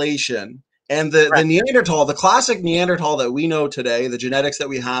population. And the Neanderthal, the classic Neanderthal that we know today, the genetics that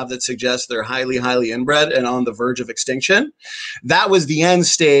we have that suggests they're highly, highly inbred and on the verge of extinction, that was the end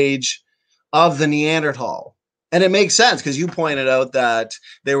stage of the Neanderthal. And it makes sense because you pointed out that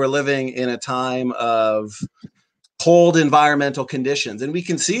they were living in a time of cold environmental conditions. And we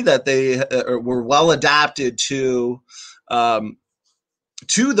can see that they were well adapted to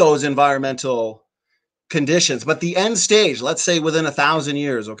those environmental conditions. But the end stage, let's say within 1,000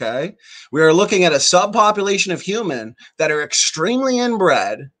 years, okay, we are looking at a subpopulation of human that are extremely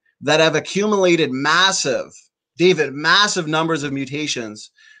inbred, that have accumulated massive numbers of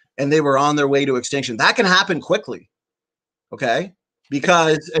mutations, and they were on their way to extinction. That can happen quickly, okay?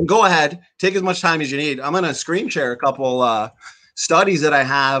 Because, and go ahead, take as much time as you need. I'm going to screen share a couple studies that I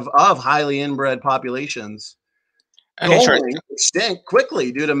have of highly inbred populations going extinct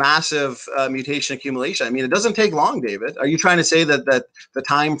quickly due to massive mutation accumulation. I mean, it doesn't take long, David. Are you trying to say that the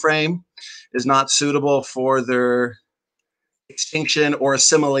time frame is not suitable for their extinction or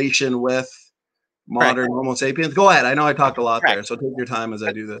assimilation with modern Homo sapiens? Go ahead. I know I talked a lot there, so take your time as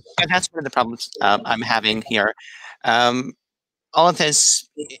I do this. And that's one of the problems I'm having here. All of this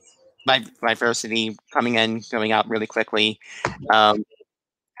diversity coming in, going out really quickly.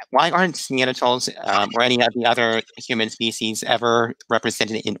 Why aren't Neanderthals or any of the other human species ever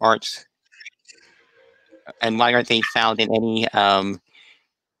represented in art? And why aren't they found in any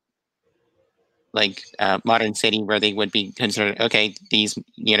modern city where they would be considered, okay, these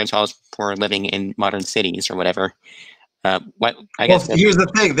Neanderthals were living in modern cities or whatever? What I Well, guess. here's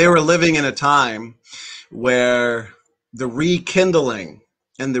the thing: they were living in a time where the rekindling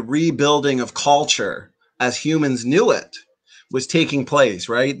and the rebuilding of culture as humans knew it was taking place,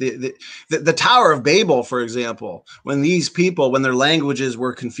 right? The Tower of Babel, for example, when these people, when their languages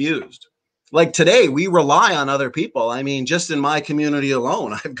were confused. Like today, we rely on other people. I mean, just in my community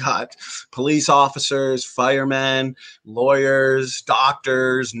alone, I've got police officers, firemen, lawyers,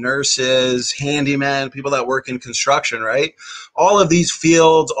 doctors, nurses, handymen, people that work in construction, right? All of these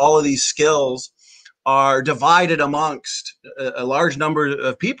fields, all of these skills are divided amongst a large number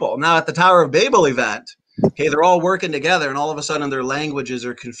of people. Now, at the Tower of Babel event, okay, they're all working together, and all of a sudden their languages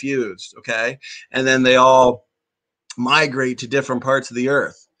are confused, okay? And then they all migrate to different parts of the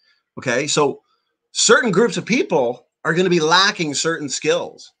earth, okay? So certain groups of people are going to be lacking certain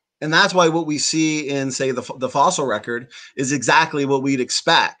skills. And that's why what we see in, say, the fossil record is exactly what we'd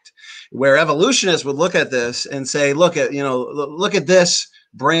expect, where evolutionists would look at this and say, look at this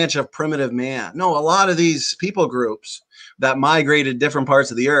branch of primitive man. No, a lot of these people groups that migrated different parts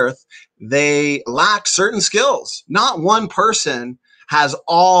of the earth, they lacked certain skills. Not one person has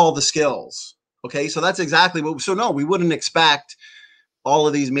all the skills. Okay, so that's exactly what. So no, we wouldn't expect all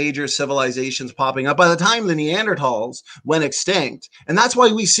of these major civilizations popping up by the time the Neanderthals went extinct. And that's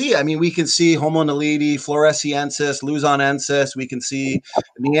why we see, I mean, we can see Homo naledi, Floresiensis, Luzonensis, we can see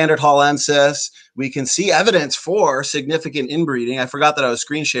Neanderthalensis, we can see evidence for significant inbreeding. I forgot that I was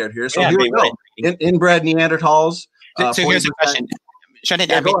screen shared here. So here we go. Inbred Neanderthals. So here's a question.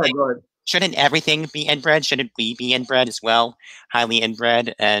 Shouldn't Shouldn't everything be inbred? Shouldn't we be inbred as well? Highly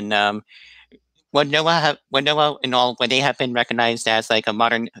inbred? And would Noah and all, would they have been recognized as like a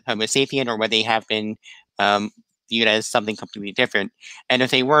modern Homo sapien, or would they have been viewed as something completely different? And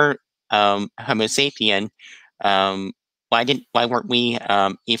if they were Homo sapien, why weren't we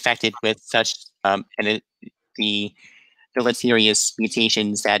affected with such the deleterious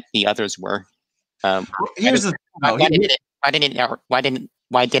mutations that the others were? Here's the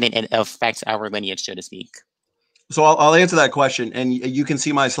why didn't it affect our lineage, so to speak? So I'll answer that question, and you can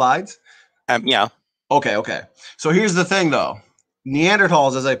see my slides. Yeah. Okay. So here's the thing, though.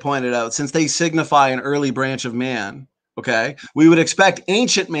 Neanderthals, as I pointed out, since they signify an early branch of man, okay, we would expect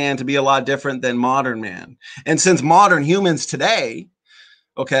ancient man to be a lot different than modern man. And since modern humans today,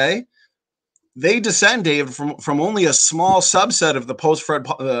 okay, they descend, David, from only a small subset of the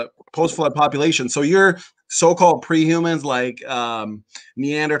post-flood population. So your so-called pre-humans like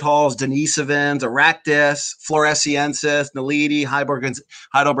Neanderthals, Denisovans, Erectus, Floresiensis, Naledi,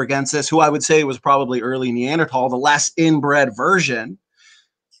 Heidelbergensis, who I would say was probably early Neanderthal, the less inbred version.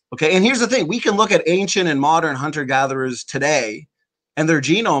 Okay, and here's the thing. We can look at ancient and modern hunter-gatherers today, and their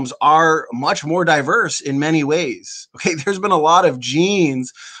genomes are much more diverse in many ways. Okay, there's been a lot of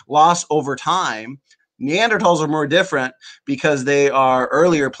genes lost over time. Neanderthals are more different because they are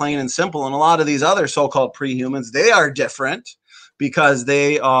earlier, plain and simple. And a lot of these other so-called pre-humans, they are different because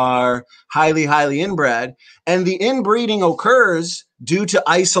they are highly, highly inbred. And the inbreeding occurs due to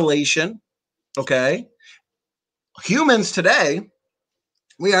isolation, okay? Humans today,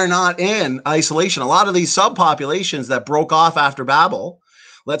 we are not in isolation. A lot of these subpopulations that broke off after Babel,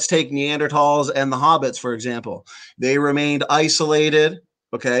 let's take Neanderthals and the hobbits, for example. They remained isolated,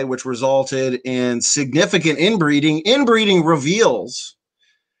 okay, which resulted in significant inbreeding. Inbreeding reveals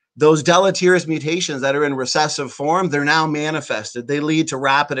those deleterious mutations that are in recessive form. They're now manifested. They lead to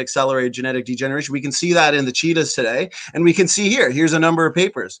rapid accelerated genetic degeneration. We can see that in the cheetahs today. And we can see here's a number of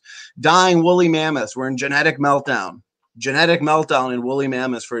papers. Dying woolly mammoths. We're in genetic meltdown. Genetic meltdown in woolly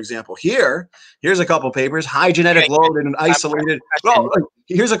mammoths, for example. Here's a couple papers. High genetic load in an isolated. Well,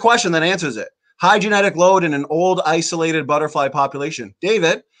 here's a question that answers it. High genetic load in an old isolated butterfly population.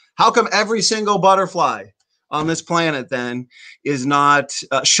 David, how come every single butterfly on this planet then is not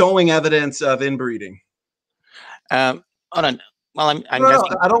showing evidence of inbreeding? Hold on. Well, I'm no,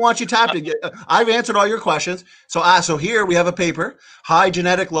 I don't want you tapped. I've answered all your questions. So here we have a paper. High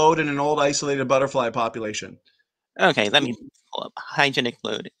genetic load in an old isolated butterfly population. Okay, let me pull up high genetic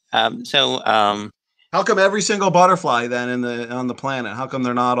load. How come every single butterfly then on the planet? How come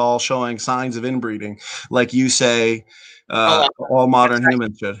they're not all showing signs of inbreeding, like you say all modern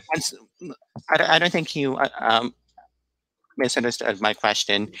humans should? I don't think you misunderstood my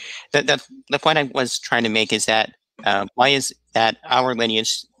question. The point I was trying to make is that why is that our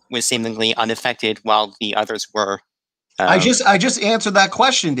lineage was seemingly unaffected while the others were? I just answered that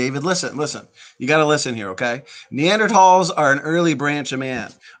question, David. Listen. You got to listen here, okay? Neanderthals are an early branch of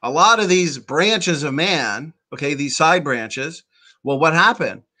man. A lot of these branches of man, okay, these side branches, well, what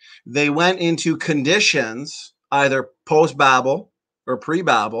happened? They went into conditions, either post-Babel or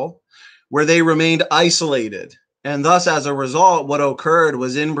pre-Babel, where they remained isolated. And thus, as a result, what occurred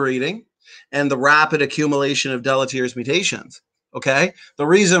was inbreeding and the rapid accumulation of deleterious mutations. Okay. The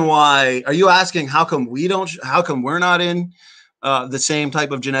reason why, are you asking how come we're not in the same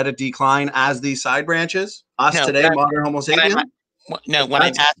type of genetic decline as these side branches? Us No, today, modern Homo sapien? what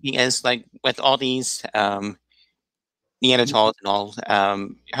I'm asking is, like, with all these Neanderthals and all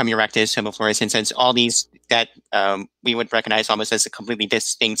Homo erectus, Homo floresiensis, all these that we would recognize almost as a completely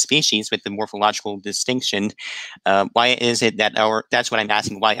distinct species with the morphological distinction. Why is it that that's what I'm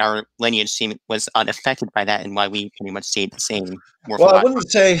asking, why our lineage was unaffected by that and why we pretty much stayed the same Well, I morphological?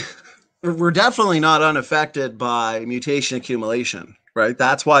 wouldn't say we're definitely not unaffected by mutation accumulation, right?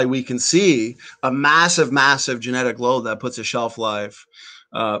 That's why we can see a massive, massive genetic load that puts a shelf lives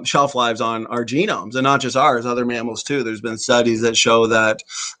on our genomes, and not just ours, other mammals too. There's been studies that show that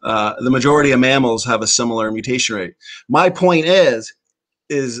the majority of mammals have a similar mutation rate. My point is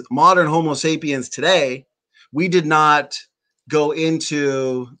modern Homo sapiens today, we did not go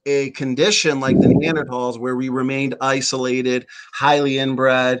into a condition like the Neanderthals where we remained isolated, highly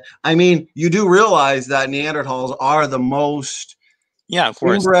inbred. I mean, you do realize that Neanderthals are the most of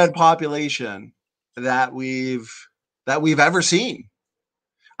course inbred population that we've ever seen.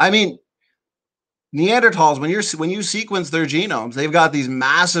 I mean, Neanderthals, when you sequence their genomes, they've got these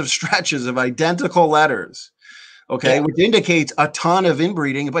massive stretches of identical letters, okay, which indicates a ton of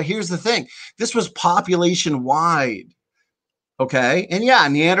inbreeding. But here's the thing, this was population wide, okay? And yeah,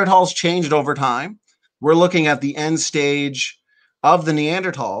 Neanderthals changed over time. We're looking at the end stage of the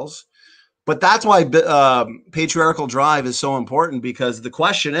Neanderthals. But that's why patriarchal drive is so important, because the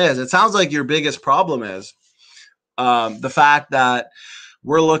question is, it sounds like your biggest problem is the fact that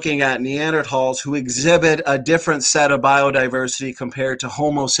we're looking at Neanderthals who exhibit a different set of biodiversity compared to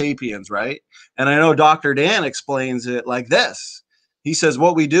Homo sapiens, right? And I know Dr. Dan explains it like this. He says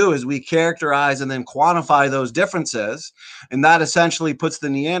what we do is we characterize and then quantify those differences, and that essentially puts the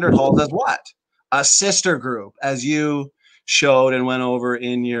Neanderthals as what? A sister group, as you showed and went over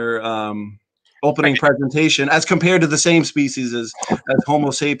in your opening presentation, as compared to the same species as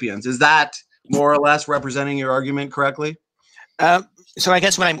Homo sapiens. Is that more or less representing your argument correctly? So I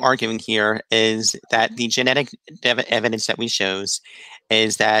guess what I'm arguing here is that the genetic evidence that we shows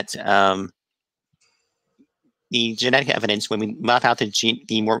is that the genetic evidence, when we map out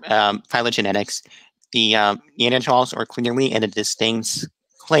the more phylogenetics, the Neanderthals are clearly in a distinct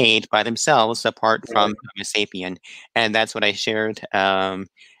clade by themselves, apart from Homo sapien, and that's what I shared in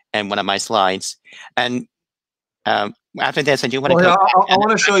one of my slides. And after this, I do want to. I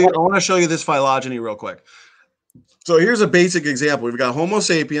want to show you. I want to show you this phylogeny real quick. So here's a basic example. We've got Homo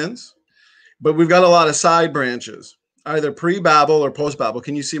sapiens, but we've got a lot of side branches, either pre-Babel or post-Babel.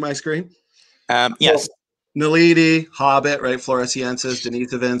 Can you see my screen? Yes. Naledi, Hobbit, right? Floresiensis,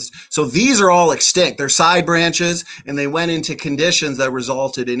 Denisovans. So these are all extinct. They're side branches, and they went into conditions that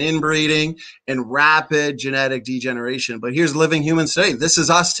resulted in inbreeding and rapid genetic degeneration. But here's living humans today. This is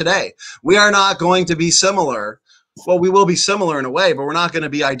us today. We are not going to be similar. Well, we will be similar in a way, but we're not going to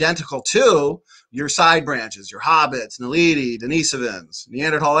be identical to your side branches, your hobbits, Naledi, Denisovans,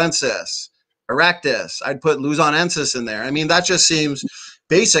 Neanderthalensis, Erectus. I'd put Luzonensis in there. I mean, that just seems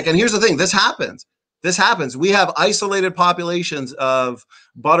basic. And here's the thing, this happens. This happens. We have isolated populations of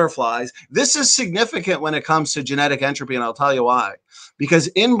butterflies. This is significant when it comes to genetic entropy, and I'll tell you why. Because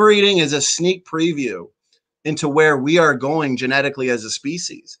inbreeding is a sneak preview into where we are going genetically as a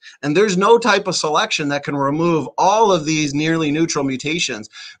species. And there's no type of selection that can remove all of these nearly neutral mutations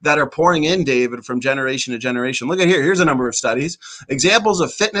that are pouring in, David, from generation to generation. Look at here. Here's a number of studies. Examples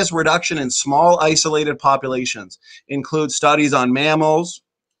of fitness reduction in small isolated populations include studies on mammals,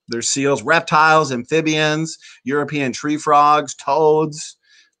 there's seals, reptiles, amphibians, European tree frogs, toads,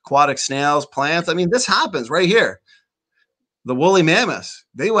 aquatic snails, plants. I mean, this happens right here. The woolly mammoths,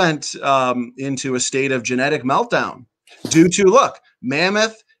 they went into a state of genetic meltdown due to, look,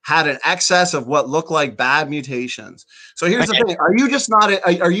 mammoth had an excess of what looked like bad mutations. So here's the thing.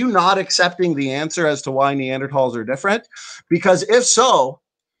 Are you not accepting the answer as to why Neanderthals are different? Because if so,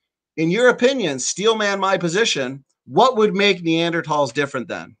 in your opinion, steel man my position, what would make Neanderthals different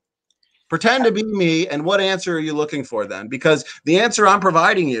then? Pretend to be me, and what answer are you looking for then? Because the answer I'm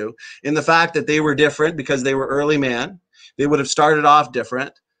providing you in the fact that they were different because they were early man, they would have started off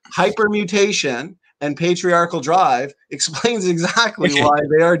different. Hypermutation and patriarchal drive explains exactly why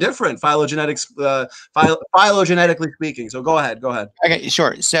they are different, phylogenetically speaking. So go ahead. Okay,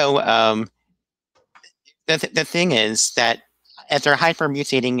 sure. So the thing is that if they're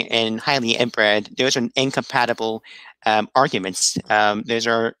hypermutating and highly inbred, those are incompatible arguments. Those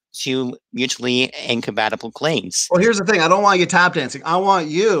are two mutually incompatible claims. Well, here's the thing. I don't want you tap dancing. I want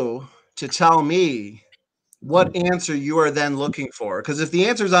you to tell me what answer you are then looking for. Because if the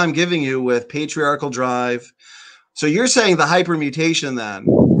answers I'm giving you with patriarchal drive, so you're saying the hypermutation then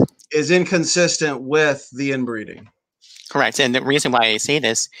is inconsistent with the inbreeding. Correct. And the reason why I say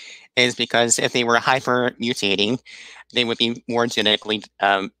this is because if they were hyper mutating, they would be more genetically,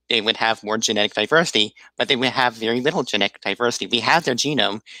 they would have more genetic diversity, but they would have very little genetic diversity. We have their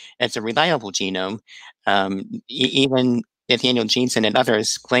genome. It's a reliable genome. Even Nathaniel Jeanson and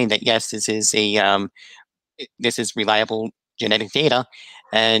others claim that, yes, this is reliable genetic data.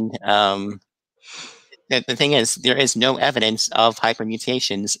 And the thing is, there is no evidence of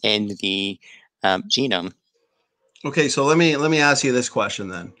hypermutations in the genome. Okay, so let me ask you this question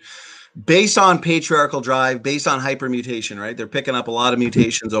then. Based on patriarchal drive, based on hypermutation, right? They're picking up a lot of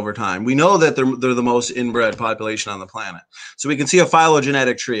mutations over time. We know that they're the most inbred population on the planet. So we can see a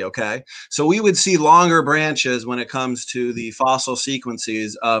phylogenetic tree, okay? So we would see longer branches when it comes to the fossil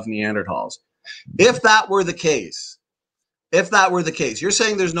sequences of Neanderthals. If that were the case, you're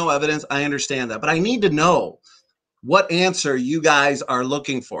saying there's no evidence, I understand that, but I need to know what answer you guys are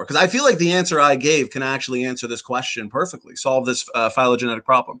looking for. Because I feel like the answer I gave can actually answer this question perfectly, solve this phylogenetic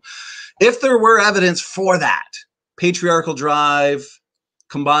problem. If there were evidence for that, patriarchal drive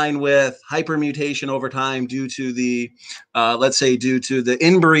combined with hypermutation over time due to the, let's say, due to the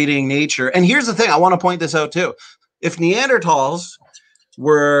inbreeding nature. And here's the thing, I want to point this out too. If Neanderthals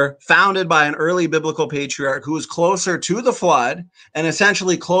were founded by an early biblical patriarch who was closer to the flood and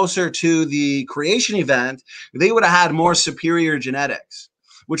essentially closer to the creation event, they would have had more superior genetics,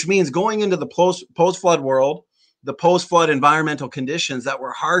 which means going into the post-flood world, the post-flood environmental conditions that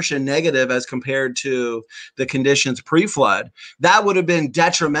were harsh and negative as compared to the conditions pre-flood, that would have been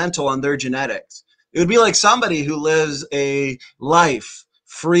detrimental on their genetics. It would be like somebody who lives a life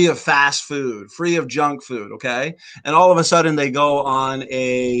free of fast food, free of junk food, okay? And all of a sudden they go on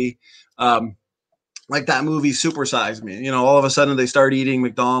a, like that movie Super Size Me, you know, all of a sudden they start eating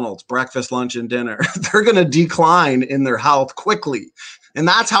McDonald's, breakfast, lunch, and dinner. They're going to decline in their health quickly. And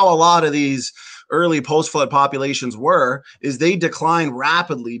that's how a lot of these early post-flood populations were, is they decline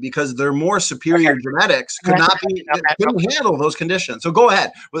rapidly because their more superior genetics couldn't handle those conditions. So go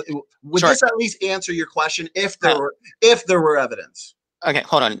ahead. Would this at least answer your question if there were evidence? Okay,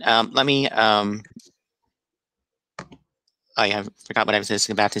 hold on. Let me. I forgot what I was just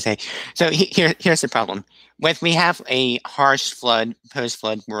about to say. So here's the problem. When we have a harsh flood,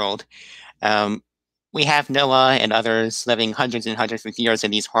 post-flood world, we have Noah and others living hundreds and hundreds of years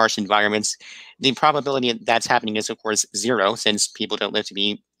in these harsh environments. The probability that's happening is, of course, 0, since people don't live to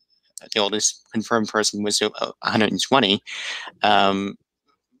be, the oldest confirmed person was 120.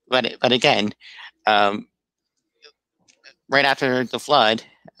 But again, right after the flood.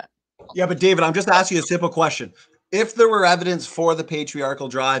 Yeah, but David, I'm just asking you a simple question. If there were evidence for the patriarchal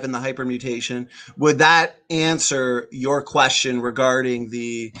drive and the hypermutation, would that answer your question regarding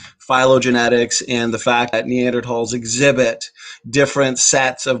the phylogenetics and the fact that Neanderthals exhibit different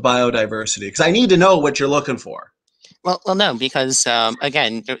sets of biodiversity? Because I need to know what you're looking for. Well, no, because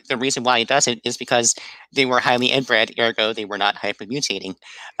again, the reason why it doesn't is because they were highly inbred, ergo they were not hypermutating.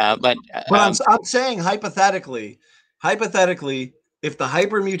 But I'm saying hypothetically, if the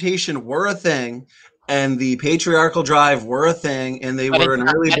hypermutation were a thing and the patriarchal drive were a thing and they were an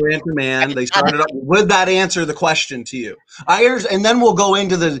early branch of man, they started up, would that answer the question to you? And then we'll go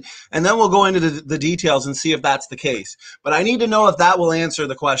into the details and see if that's the case. But I need to know if that will answer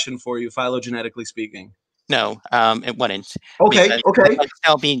the question for you, phylogenetically speaking. No, it wouldn't. Okay. It would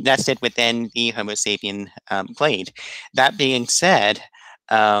still be nested within the Homo sapien clade. That being said,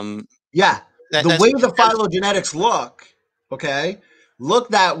 the way the phylogenetics look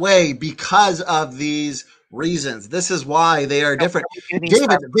that way because of these reasons. This is why they are different.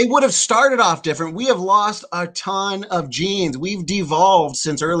 David, they would have started off different. We have lost a ton of genes. We've devolved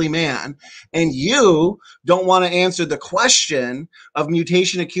since early man. And you don't want to answer the question of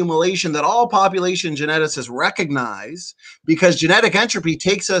mutation accumulation that all population geneticists recognize, because genetic entropy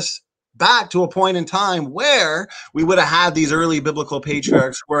takes us back to a point in time where we would have had these early biblical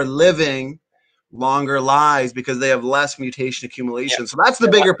patriarchs who are living longer lives because they have less mutation accumulation. So that's the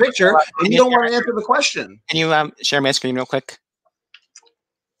bigger picture, and you don't want to answer the question. Can you share my screen real quick?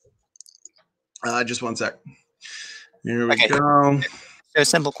 Just one sec. Here we go. So,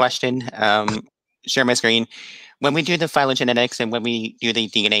 simple question. Share my screen. When we do the phylogenetics and when we do the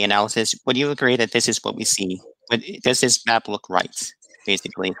DNA analysis, would you agree that this is what we see? Does this map look right?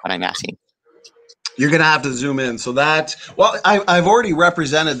 Basically, what I'm asking. You're going to have to zoom in. So that, well, I've already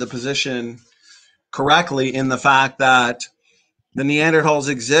represented the position correctly in the fact that The Neanderthals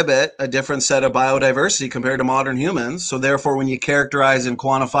exhibit a different set of biodiversity compared to modern humans. So therefore, when you characterize and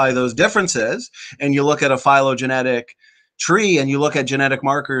quantify those differences, and you look at a phylogenetic tree and you look at genetic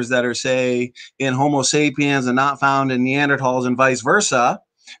markers that are, say, in Homo sapiens and not found in Neanderthals and vice versa,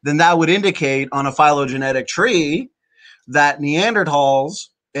 then that would indicate on a phylogenetic tree that Neanderthals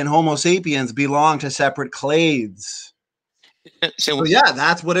and Homo sapiens belong to separate clades. So yeah,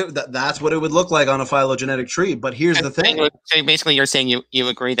 that's what it would look like on a phylogenetic tree. But here's the thing. So basically, you're saying you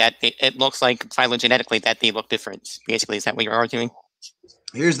agree that it looks like phylogenetically that they look different. Basically, is that what you're arguing?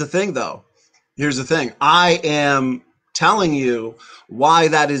 Here's the thing, though. Here's the thing. I am telling you why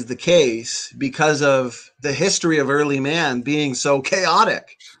that is the case because of the history of early man being so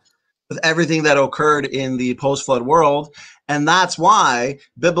chaotic with everything that occurred in the post-flood world. And that's why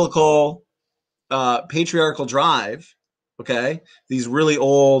biblical patriarchal drive, okay, these really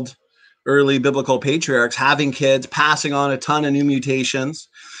old early biblical patriarchs having kids, passing on a ton of new mutations,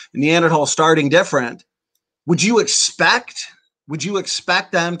 Neanderthals starting different. Would you expect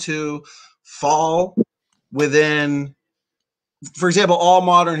them to fall within, for example, all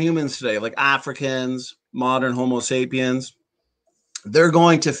modern humans today, like Africans, modern Homo sapiens? They're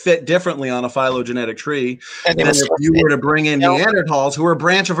going to fit differently on a phylogenetic tree than if you were to bring in Neanderthals, who are a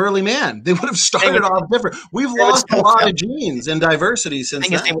branch of early man. They would have started off different. We've lost a lot of genes and diversity since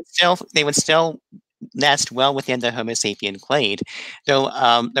then. They would still nest well within the Homo sapien clade. Though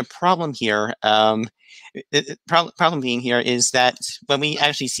the problem here, problem being here is that when we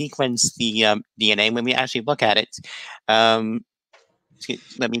actually sequence the DNA, when we actually look at it,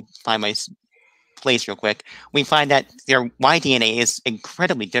 let me find my place real quick, we find that their Y DNA is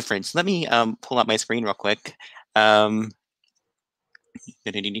incredibly different. So let me pull up my screen real quick. Sorry.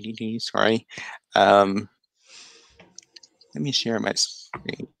 Let me share my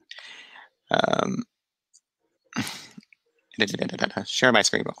screen. Share my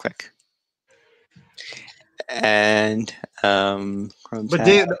screen real quick. And but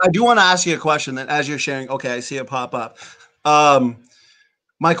Dave, I do want to ask you a question that as you're sharing, okay, I see it pop up.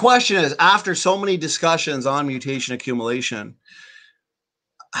 My question is, after so many discussions on mutation accumulation,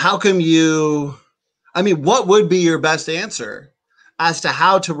 how come what would be your best answer as to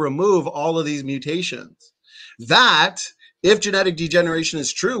how to remove all of these mutations? That, if genetic degeneration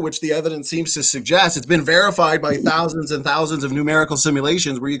is true, which the evidence seems to suggest, it's been verified by thousands and thousands of numerical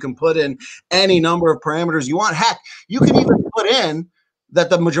simulations where you can put in any number of parameters you want. Heck, you can even put in that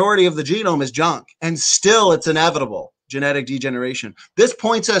the majority of the genome is junk, and still it's inevitable. Genetic degeneration. This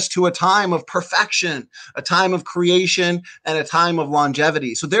points us to a time of perfection, a time of creation, and a time of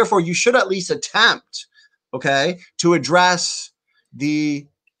longevity. So therefore, you should at least attempt, okay, to address the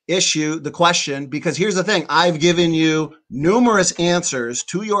issue, the question, because here's the thing. I've given you numerous answers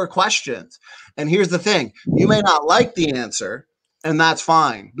to your questions. And here's the thing. You may not like the answer, and that's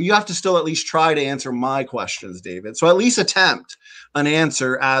fine, but you have to still at least try to answer my questions, David. So at least attempt an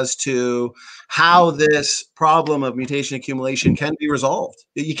answer as to how this problem of mutation accumulation can be resolved.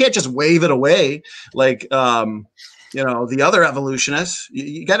 You can't just wave it away like the other evolutionists.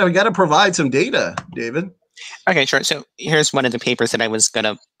 You got to provide some data, David. Okay, sure. So here's one of the papers that I was going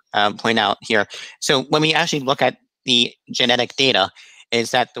to point out here. So when we actually look at the genetic data,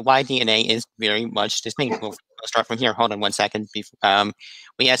 is that the Y DNA is very much distinct. We'll start from here. Hold on one second.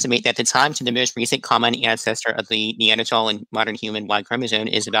 We estimate that the time to the most recent common ancestor of the Neanderthal and modern human Y chromosome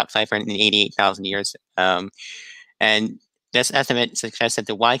is about 588,000 years. And this estimate suggests that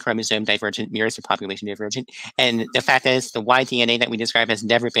the Y chromosome divergent mirrors the population divergent. And the fact is, the Y DNA that we describe has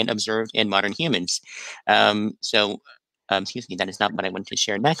never been observed in modern humans. Excuse me, that is not what I want to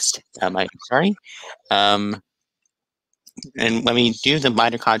share next. I'm sorry. And when we do the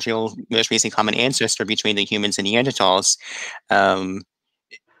mitochondrial most recent common ancestor between the humans and Neanderthals,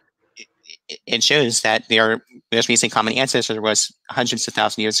 it shows that their most recent common ancestor was hundreds of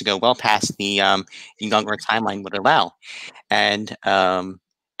thousands of years ago, well past the younger timeline would allow. And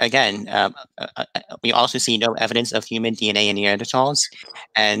again, we also see no evidence of human DNA in Neanderthals,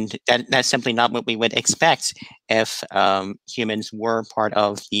 and that's simply not what we would expect if humans were part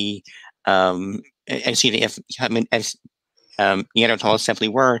of the Neanderthals simply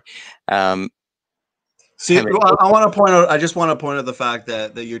were. See, I want to point out. I just want to point out the fact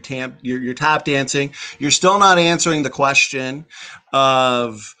that you're tap dancing. You're still not answering the question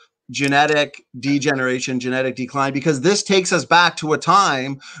of genetic degeneration, genetic decline, because this takes us back to a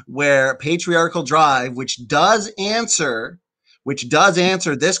time where patriarchal drive, which does answer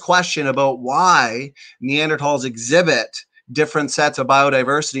this question about why Neanderthals exhibit different sets of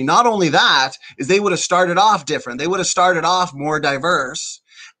biodiversity. Not only that, is they would have started off different. They would have started off more diverse.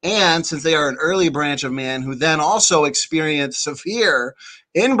 And since they are an early branch of man who then also experience severe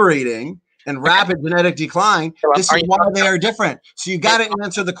inbreeding and rapid genetic decline, this is why they are different. So you got to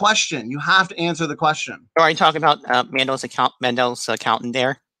answer the question. You have to answer the question. Are you talking about Mendel's accountant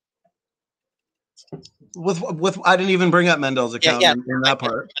there? With I didn't even bring up Mendel's account in that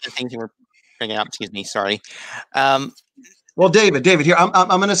part. The things you were bringing up. Excuse me. Sorry. Well, David, here I'm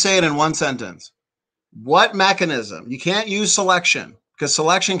going to say it in one sentence. What mechanism? You can't use selection because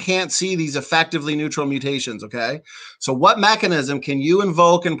selection can't see these effectively neutral mutations. Okay, so what mechanism can you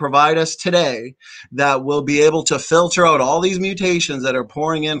invoke and provide us today that will be able to filter out all these mutations that are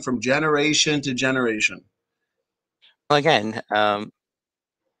pouring in from generation to generation? Well, again,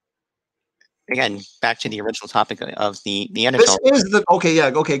 back to the original topic of the Neanderthals. This is the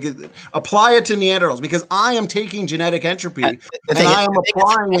okay. Good. Apply it to Neanderthals because I am taking genetic entropy and I am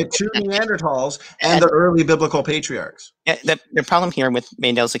applying it to Neanderthals and the early biblical patriarchs. The problem here with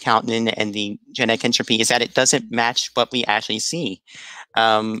Mendel's accountant and the genetic entropy is that it doesn't match what we actually see.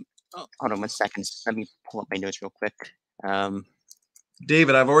 Hold on 1 second. Let me pull up my notes real quick.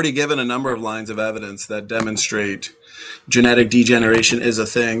 David, I've already given a number of lines of evidence that demonstrate genetic degeneration is a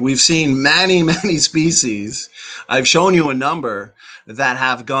thing. We've seen many, many species. I've shown you a number that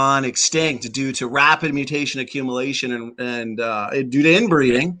have gone extinct due to rapid mutation accumulation and due to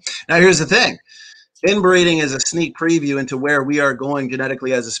inbreeding. Now, here's the thing. Inbreeding is a sneak preview into where we are going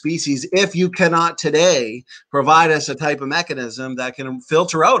genetically as a species if you cannot today provide us a type of mechanism that can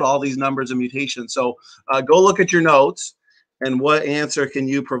filter out all these numbers of mutations. So go look at your notes. And what answer can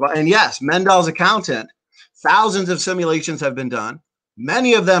you provide? And yes, Mendel's accountant, thousands of simulations have been done,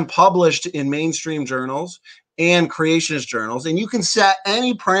 many of them published in mainstream journals and creationist journals. And you can set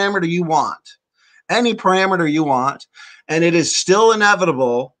any parameter you want, and it is still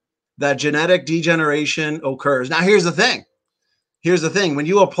inevitable that genetic degeneration occurs. Now, here's the thing. When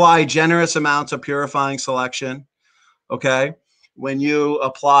you apply generous amounts of purifying selection, okay, when you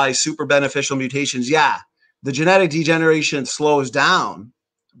apply super beneficial mutations, the genetic degeneration slows down,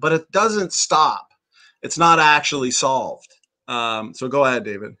 but it doesn't stop. It's not actually solved. So go ahead,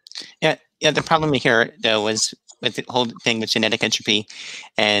 David. Yeah. The problem here, though, was with the whole thing with genetic entropy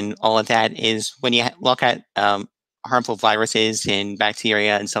and all of that is when you look at harmful viruses and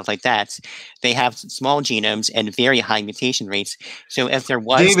bacteria and stuff like that, they have small genomes and very high mutation rates. So if there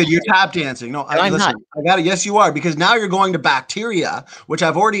was David, you're tap dancing. No, I'm not. I got it. Yes, you are, because now you're going to bacteria, which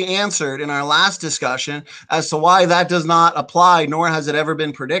I've already answered in our last discussion as to why that does not apply, nor has it ever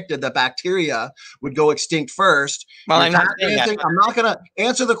been predicted that bacteria would go extinct first. Well, I'm not going to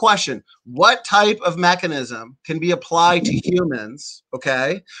answer the question. What type of mechanism can be applied to humans?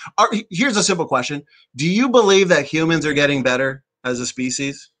 Okay. Here's a simple question. Do you believe that humans are getting better as a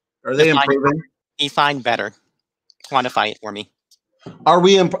species? Are they improving? Define better. Quantify it for me. Are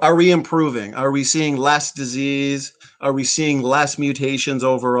we improving? Are we seeing less disease? Are we seeing less mutations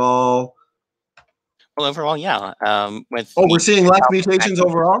overall? Well, overall, yeah. We're seeing less mutations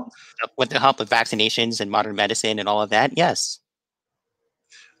overall? With the help of vaccinations and modern medicine and all of that, yes.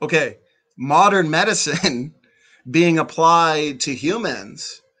 Okay. Modern medicine being applied to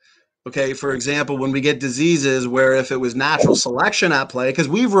humans. Okay, for example, when we get diseases where if it was natural selection at play, because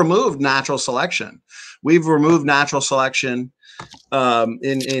we've removed natural selection. We've removed natural selection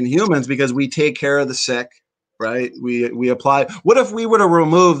in humans because we take care of the sick, right? We apply. What if we were to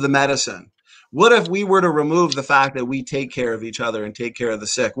remove the medicine? What if we were to remove the fact that we take care of each other and take care of the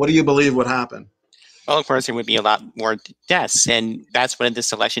sick? What do you believe would happen? Well, of course, there would be a lot more deaths, and that's one of the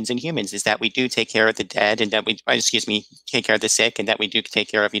selections in humans is that we do take care of the dead, and that we, take care of the sick, and that we do take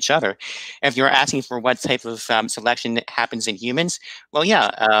care of each other. If you're asking for what type of selection happens in humans, well,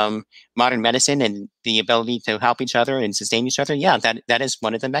 yeah, modern medicine and the ability to help each other and sustain each other, yeah, that is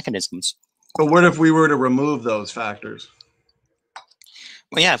one of the mechanisms. But what if we were to remove those factors?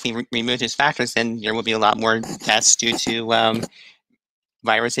 Well, yeah, if we remove those factors, then there will be a lot more deaths due to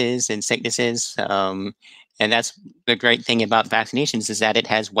viruses and sicknesses, and that's the great thing about vaccinations is that it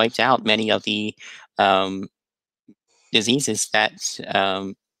has wiped out many of the diseases that.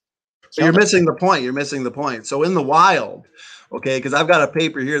 So you're missing the point. You're missing the point. So in the wild, okay, because I've got a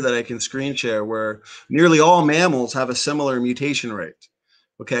paper here that I can screen share where nearly all mammals have a similar mutation rate.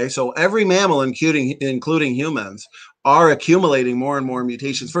 Okay, so every mammal, including humans, are accumulating more and more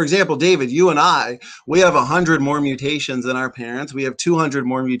mutations. For example, David, you and I, we have 100 more mutations than our parents. We have 200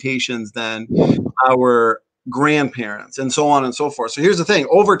 more mutations than our grandparents, and so on and so forth. So here's the thing.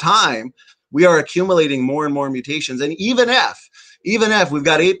 Over time, we are accumulating more and more mutations. And even if we've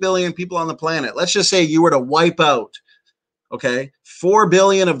got 8 billion people on the planet, let's just say you were to wipe out, okay, 4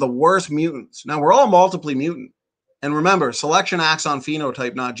 billion of the worst mutants. Now, we're all multiply mutant. And remember, selection acts on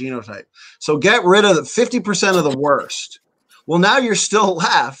phenotype, not genotype. So get rid of the 50% of the worst. Well, now you're still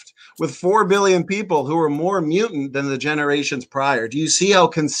left with 4 billion people who are more mutant than the generations prior. Do you see how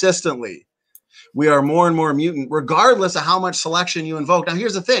consistently we are more and more mutant, regardless of how much selection you invoke? Now,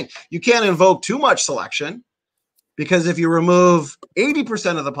 here's the thing. You can't invoke too much selection, because if you remove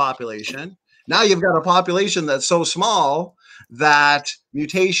 80% of the population, now you've got a population that's so small that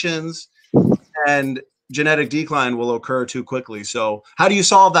mutations and genetic decline will occur too quickly. So how do you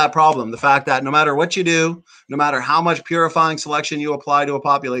solve that problem? The fact that no matter what you do, no matter how much purifying selection you apply to a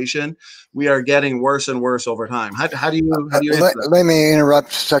population, we are getting worse and worse over time. How do you answer that? Let me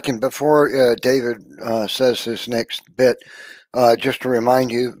interrupt a second before David says his next bit. Just to remind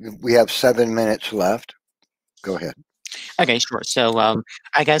you, we have 7 minutes left. Go ahead. Okay, sure. So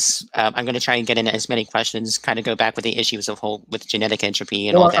I guess I'm going to try and get in as many questions, kind of go back with the issues of whole with genetic entropy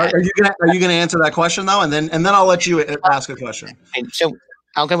and all that. Are you gonna answer that question though, and then I'll let you ask a question. And so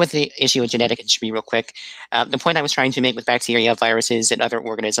I'll go with the issue of genetic entropy real quick. The point I was trying to make with bacteria, viruses, and other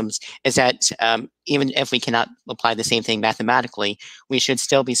organisms is that even if we cannot apply the same thing mathematically, we should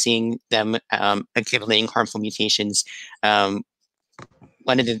still be seeing them accumulating harmful mutations. One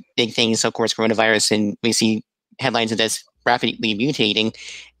of the big things, of course, coronavirus, and we see headlines of this rapidly mutating,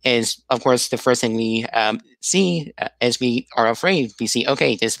 is, of course, the first thing we see as we are afraid. We see,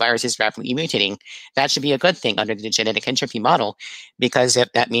 okay, this virus is rapidly mutating. That should be a good thing under the genetic entropy model, because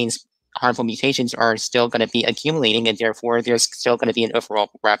if that means harmful mutations are still going to be accumulating, and therefore there's still going to be an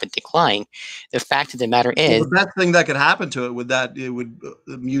overall rapid decline. The fact of the matter is, the best thing that could happen to it would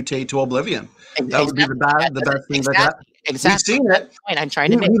mutate to oblivion. That would be the best thing that could happen. Exactly. We've seen it. I'm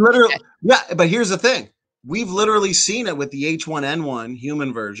trying to make but here's the thing. We've literally seen it with the H1N1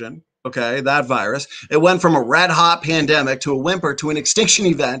 human version, okay, that virus. It went from a red hot pandemic to a whimper to an extinction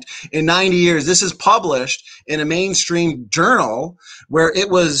event in 90 years. This is published in a mainstream journal where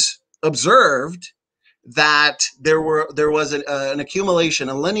it was observed that there was an accumulation,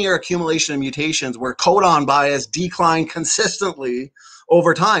 a linear accumulation of mutations where codon bias declined consistently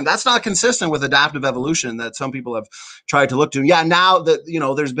over time. That's not consistent with adaptive evolution that some people have tried to look to. Yeah, now that,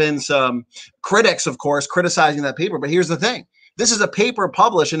 there's been some critics, of course, criticizing that paper. But here's the thing. This is a paper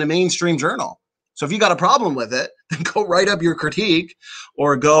published in a mainstream journal. So if you got a problem with it, then go write up your critique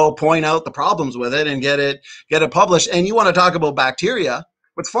or go point out the problems with it and get it published. And you want to talk about bacteria.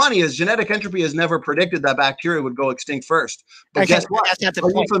 What's funny is genetic entropy has never predicted that bacteria would go extinct first. But guess what? Are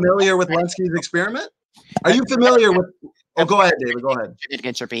you familiar with Lenski's experiment? Are you familiar with... Oh, go ahead, David. Go ahead. Genetic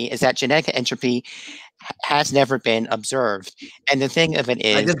entropy is that genetic entropy has never been observed. And the thing of it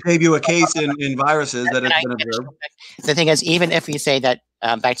is... I just gave you a case in viruses that has been observed. The thing is, even if we say that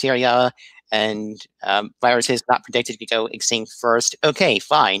bacteria and viruses not predicted to go extinct first, okay,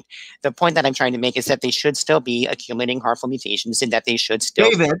 fine. The point that I'm trying to make is that they should still be accumulating harmful mutations, and that they should still...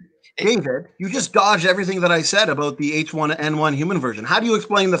 David, you just dodged everything that I said about the H1N1 human version. How do you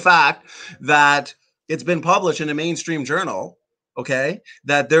explain the fact that it's been published in a mainstream journal, okay,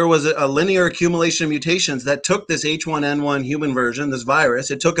 that there was a linear accumulation of mutations that took this H1N1 human version, this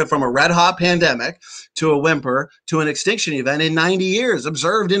virus, it took it from a red hot pandemic to a whimper to an extinction event in 90 years,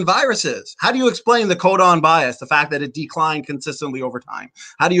 observed in viruses? How do you explain the codon bias, the fact that it declined consistently over time?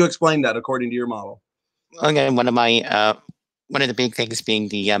 How do you explain that according to your model? Again, one of the big things being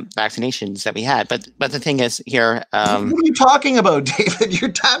the vaccinations that we had. But the thing is here... what are you talking about, David?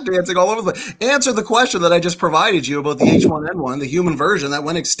 You're tap dancing all over the... Answer the question that I just provided you about the H1N1, the human version that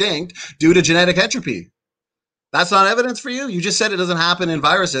went extinct due to genetic entropy. That's not evidence for you? You just said it doesn't happen in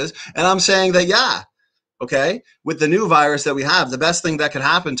viruses. And I'm saying that, yeah, okay, with the new virus that we have, the best thing that could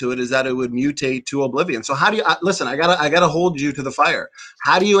happen to it is that it would mutate to oblivion. So how do you... listen, I gotta hold you to the fire.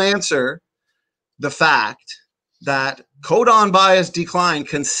 How do you answer the fact that codon bias declined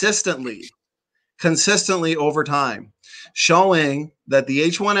consistently over time, showing that the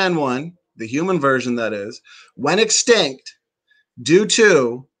H1N1, the human version that is, went extinct due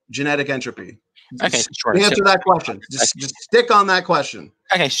to genetic entropy? Okay, sure. Answer that question. Just stick on that question.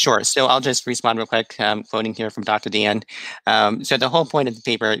 Okay, sure. So I'll just respond real quick, quoting here from Dr. Dan. So the whole point of the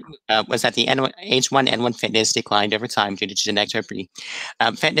paper was that the H1N1 fitness declined over time due to genetic entropy.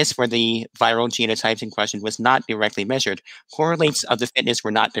 Fitness for the viral genotypes in question was not directly measured. Correlates of the fitness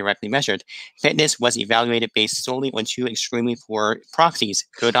were not directly measured. Fitness was evaluated based solely on two extremely poor proxies.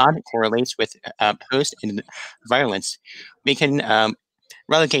 Codon correlates with host and virulence. We can...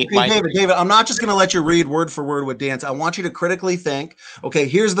 relegate. Okay, David, I'm not just going to let you read word for word what Dan said. I want you to critically think. Okay,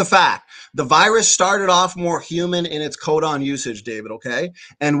 here's the fact. The virus started off more human in its codon usage, David, okay?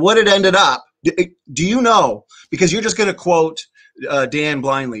 And what it ended up, do you know, because you're just going to quote Dan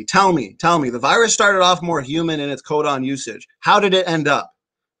blindly. Tell me, the virus started off more human in its codon usage. How did it end up?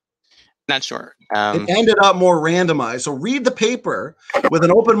 Not sure. It ended up more randomized. So read the paper with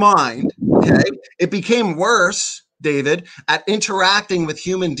an open mind, okay? It became worse, David, at interacting with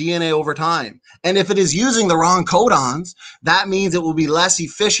human DNA over time. And if it is using the wrong codons, that means it will be less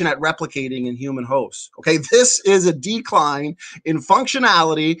efficient at replicating in human hosts, okay? This is a decline in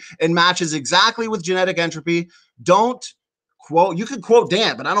functionality and matches exactly with genetic entropy. Don't quote, you could quote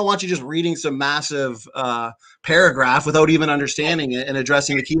Dan, but I don't want you just reading some massive paragraph without even understanding it and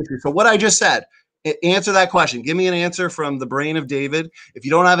addressing the key issue. So what I just said, answer that question. Give me an answer from the brain of David. If you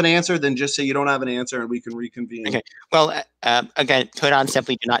don't have an answer, then just say you don't have an answer and we can reconvene. Okay. Well, again, codons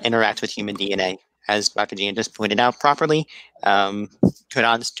simply do not interact with human DNA. As Dr. Gian just pointed out properly,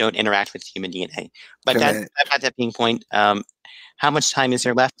 codons don't interact with human DNA. But that being point, how much time is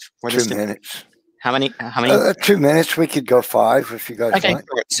there left for this? 2 minutes. How many? 2 minutes. We could go 5 if you guys okay, want.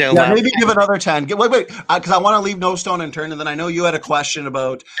 Sure. So yeah, maybe give another 10. Wait, because I want to leave no stone unturned. And then I know you had a question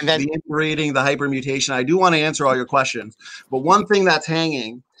about the inbreeding, the hypermutation. I do want to answer all your questions. But one thing that's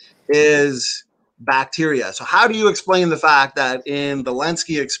hanging is bacteria. So how do you explain the fact that in the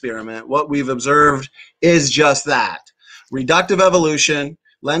Lenski experiment, what we've observed is just that? Reductive evolution.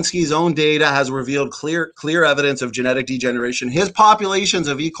 Lenski's own data has revealed clear evidence of genetic degeneration. His populations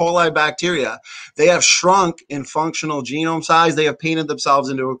of E. coli bacteria, they have shrunk in functional genome size. They have painted themselves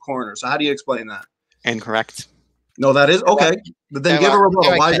into a corner. So how do you explain that? Incorrect. No, that is okay. But then give a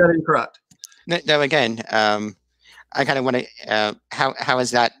rebuttal. Why is that incorrect? No, again, I kind of want to. How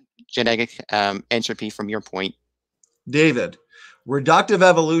is that genetic entropy from your point, David? Reductive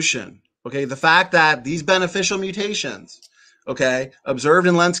evolution. Okay, the fact that these beneficial mutations, okay, observed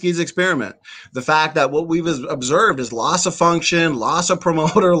in Lenski's experiment, the fact that what we've observed is loss of function, loss of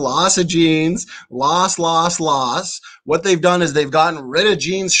promoter, loss of genes, loss. What they've done is they've gotten rid of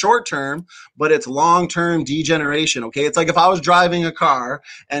genes short term, but it's long-term degeneration, okay? It's like if I was driving a car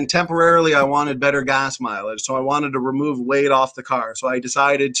and temporarily I wanted better gas mileage, so I wanted to remove weight off the car. So I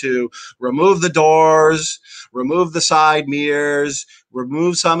decided to remove the doors, remove the side mirrors,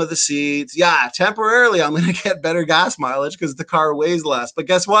 remove some of the seats. Yeah, temporarily I'm going to get better gas mileage because the car weighs less. But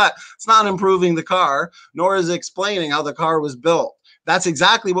guess what? It's not improving the car, nor is it explaining how the car was built. That's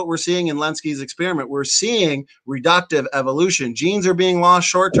exactly what we're seeing in Lenski's experiment. We're seeing reductive evolution. Genes are being lost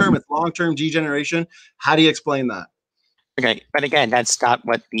short term. It's long-term degeneration. How do you explain that? Okay, but again, that's not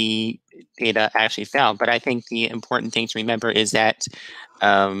what the data actually found. But I think the important thing to remember is that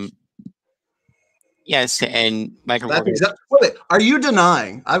yes, and microorganisms. Wait, are you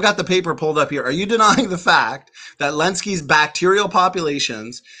denying? I've got the paper pulled up here. Are you denying the fact that Lenski's bacterial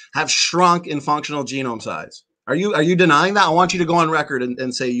populations have shrunk in functional genome size? Are you denying that? I want you to go on record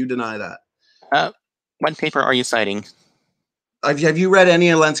and say you deny that. What paper are you citing? Have you read any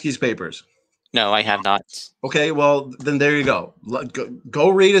of Lenski's papers? No, I have not. Okay, well, then there you go. Go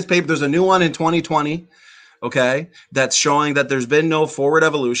read his paper. There's a new one in 2020. Okay, that's showing that there's been no forward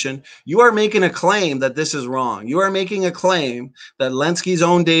evolution. You are making a claim that this is wrong. You are making a claim that Lenski's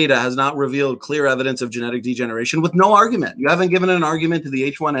own data has not revealed clear evidence of genetic degeneration with no argument. You haven't given an argument to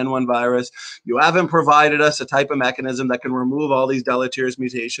the H1N1 virus. You haven't provided us a type of mechanism that can remove all these deleterious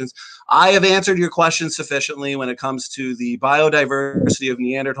mutations. I have answered your question sufficiently when it comes to the biodiversity of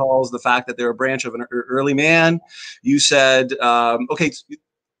Neanderthals, the fact that they're a branch of an early man. You said, okay,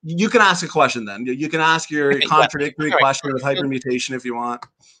 you can ask a question then. You can ask your contradictory question with hypermutation if you want.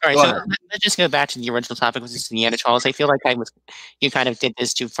 All right, so let's just go back to the original topic, which is Neanderthals. I feel like you kind of did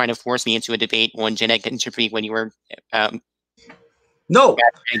this to try to force me into a debate on genetic entropy when you were. No,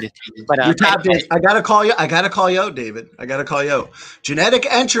 but you tapped in. I gotta call you out, David. I gotta call you out.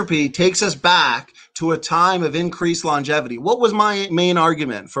 Genetic entropy takes us back to a time of increased longevity. What was my main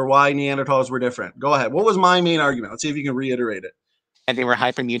argument for why Neanderthals were different? Go ahead. What was my main argument? Let's see if you can reiterate it. And they were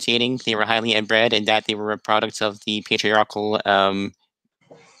hypermutating, they were highly inbred, and that they were a product of the patriarchal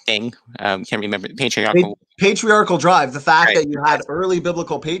thing. Can't remember. Patriarchal drive. The fact that you had early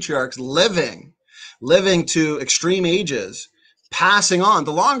biblical patriarchs living to extreme ages, passing on.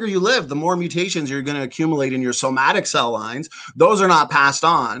 The longer you live, the more mutations you're going to accumulate in your somatic cell lines. Those are not passed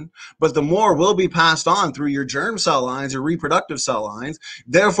on, but the more will be passed on through your germ cell lines, your reproductive cell lines.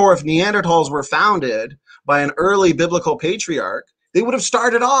 Therefore, if Neanderthals were founded by an early biblical patriarch, they would have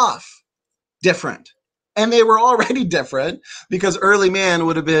started off different. And they were already different because early man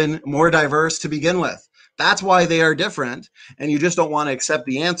would have been more diverse to begin with. That's why they are different. And you just don't want to accept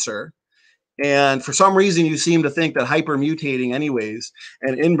the answer. And for some reason, you seem to think that hypermutating anyways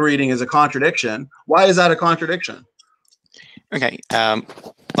and inbreeding is a contradiction. Why is that a contradiction? Okay.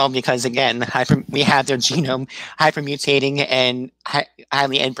 Well, because again, we have their genome hypermutating and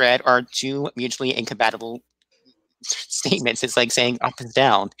highly inbred are two mutually incompatible statements. It's like saying up and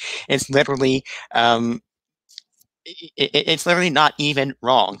down. It's literally, it's literally not even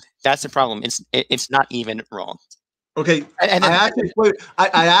wrong. That's the problem. It's not even wrong. Okay, And I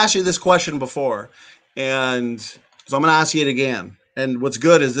asked you this question before, and so I'm going to ask you it again. And what's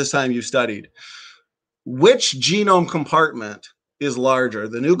good is this time you studied. Which genome compartment is larger,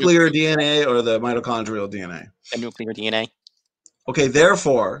 the nuclear DNA or the mitochondrial DNA? The nuclear DNA. Okay,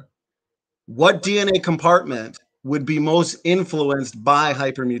 therefore, what DNA compartment would be most influenced by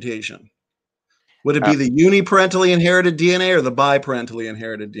hypermutation? Would it be the uniparentally inherited DNA or the biparentally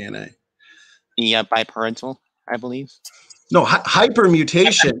inherited DNA? The biparental, I believe. No,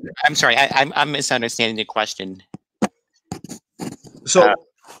 hypermutation. I'm sorry, I'm misunderstanding the question. So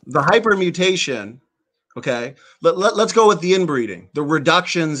the hypermutation, okay, let's go with the inbreeding, the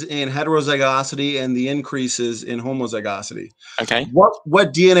reductions in heterozygosity and the increases in homozygosity. Okay.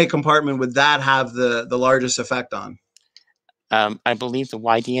 What DNA compartment would that have the largest effect on? I believe the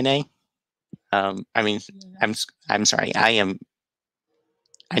Y DNA. I mean, I'm sorry, I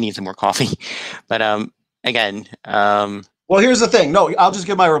need some more coffee, but again, well, here's the thing. No, I'll just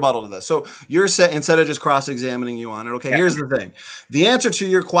give my rebuttal to this. So you're set instead of just cross-examining you on it. Okay, here's the thing. The answer to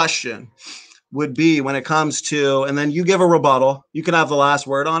your question would be when it comes to, and then you give a rebuttal. You can have the last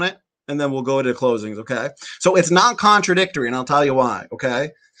word on it, and then we'll go to closings. Okay. So it's not contradictory, and I'll tell you why.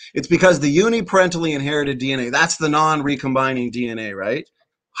 Okay. It's because the uniparentally inherited DNA, that's the non-recombining DNA, right?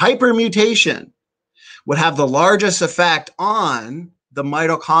 Hypermutation would have the largest effect on the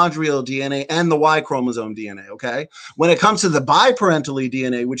mitochondrial DNA and the Y chromosome DNA, okay? When it comes to the biparentally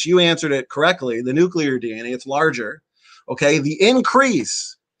DNA, which you answered it correctly, the nuclear DNA, it's larger, okay? The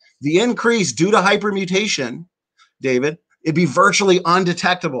increase due to hypermutation, David, it'd be virtually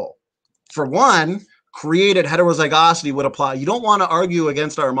undetectable. For one, created heterozygosity would apply. You don't want to argue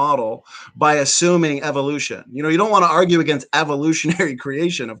against our model by assuming evolution. You know, you don't want to argue against evolutionary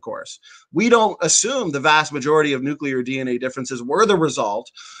creation, of course. We don't assume the vast majority of nuclear DNA differences were the result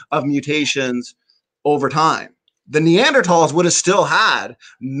of mutations over time. The Neanderthals would have still had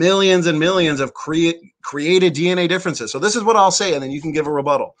millions and millions of created DNA differences. So this is what I'll say, and then you can give a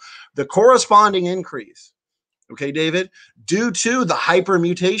rebuttal. The corresponding increase, okay, David, due to the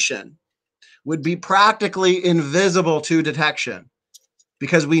hypermutation, would be practically invisible to detection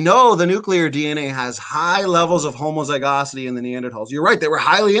because we know the nuclear DNA has high levels of homozygosity in the Neanderthals. You're right. They were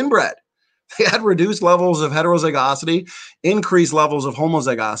highly inbred. They had reduced levels of heterozygosity, increased levels of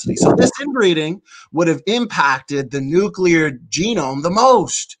homozygosity. So this inbreeding would have impacted the nuclear genome the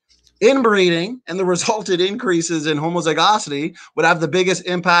most. Inbreeding and the resulted increases in homozygosity would have the biggest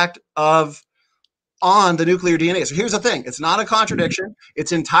impact on the nuclear DNA. So here's the thing. It's not a contradiction.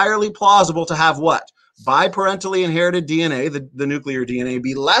 It's entirely plausible to have what? Biparentally inherited DNA, the nuclear DNA,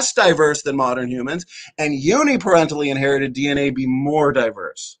 be less diverse than modern humans, and uniparentally inherited DNA be more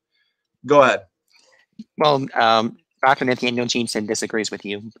diverse. Go ahead. Well, Dr. Nathaniel Jeanson disagrees with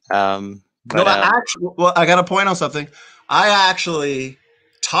you. I got to point out something. I actually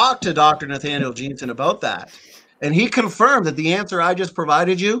talked to Dr. Nathaniel Jeanson about that, and he confirmed that the answer I just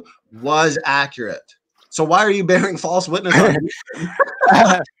provided you was accurate. So why are you bearing false witness on him?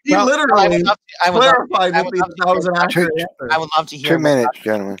 He literally clarified that that was an accurate answer. I would love to hear 2 minutes,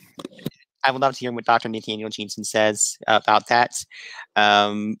 gentlemen. I would love to hear what Dr. Nathaniel Jeanson says about that.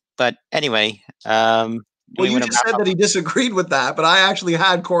 But anyway, well, you just said that he disagreed with that, but I actually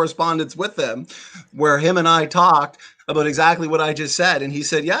had correspondence with him where him and I talked about exactly what I just said, and he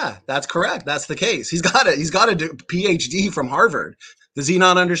said, "Yeah, that's correct. That's the case. He's got a PhD from Harvard. Does he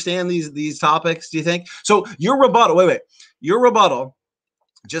not understand these topics? Do you think?" So your rebuttal. Your rebuttal,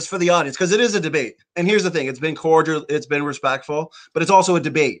 just for the audience, because it is a debate. And here's the thing: it's been cordial, it's been respectful, but it's also a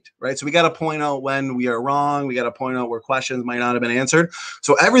debate, right? So we got to point out when we are wrong. We got to point out where questions might not have been answered.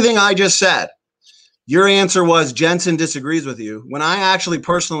 So everything I just said, your answer was Jensen disagrees with you. When I actually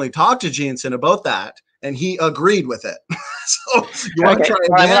personally talked to Jensen about that, and he agreed with it. So you want to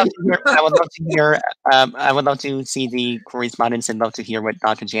try again? I would love to hear. I would love to see the correspondence and love to hear what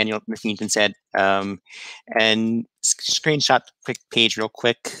Dr. Daniel Jeanson said. And screenshot the quick page real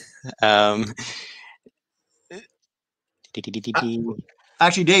quick. Actually,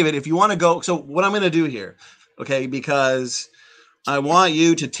 David, if you want to go, so what I'm going to do here, okay, because I want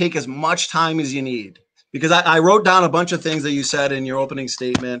you to take as much time as you need. Because I wrote down a bunch of things that you said in your opening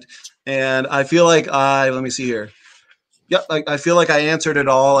statement, and I feel like let me see here. Yep, I feel like I answered it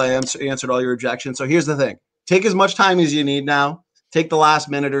all. I answered all your objections. So here's the thing. Take as much time as you need now. Take the last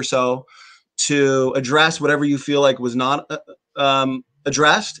minute or so to address whatever you feel like was not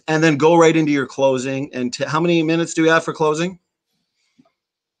addressed, and then go right into your closing. And how many minutes do we have for closing?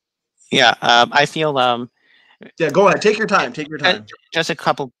 Yeah, I feel yeah, go ahead. Take your time. Take your time. Just a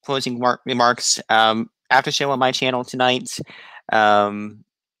couple closing remarks. After show on my channel tonight,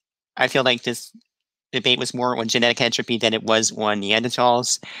 I feel like this debate was more on genetic entropy than it was on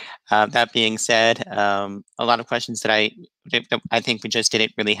Neanderthals. That being said, a lot of questions that I think we just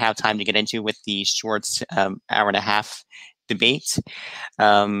didn't really have time to get into with the short hour and a half debate.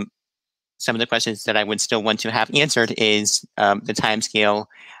 Some of the questions that I would still want to have answered is the timescale,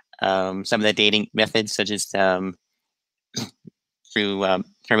 some of the dating methods, such as through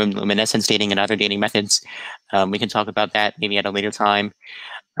thermoluminescence dating and other dating methods. We can talk about that maybe at a later time.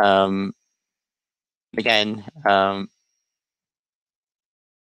 Again, come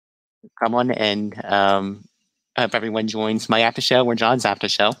on and hope everyone joins my after show or John's after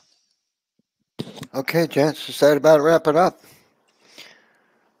show. Okay, gents, is that about to wrap it up?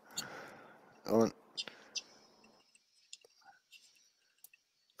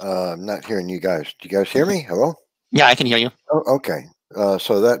 I'm not hearing you guys. Do you guys hear me? Hello? Yeah, I can hear you. Oh, okay.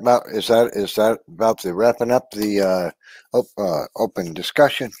 So is that about the wrapping up the open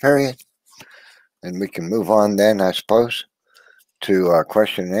discussion period? And we can move on then, I suppose, to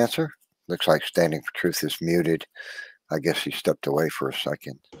question and answer. Looks like Standing for Truth is muted. I guess he stepped away for a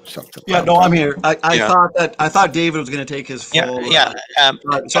second. Something. Yeah, no, I'm here. I thought David was going to take his full.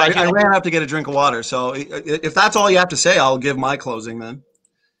 So I ran out to get a drink of water. So if that's all you have to say, I'll give my closing then.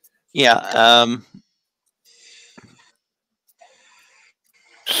 Yeah.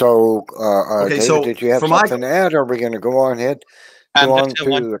 So, okay, David, so did you have something to add, or are we going to go on ahead? Go on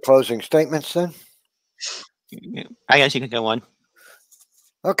to the closing statements then? I guess you can go on.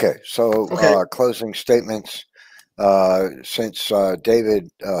 Okay, so closing statements. Since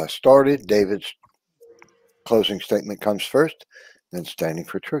David started, David's closing statement comes first, then Standing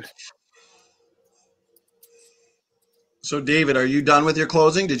for Truth. So, David, are you done with your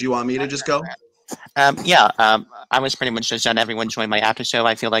closing? Did you want me to just go? I was pretty much just done. Everyone joined my after show.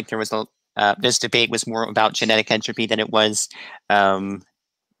 I feel like there was this debate was more about genetic entropy than it was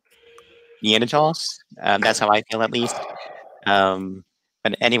Neanderthals. That's how I feel, at least.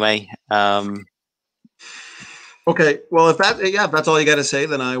 But anyway. Okay. Well, if that's all you got to say,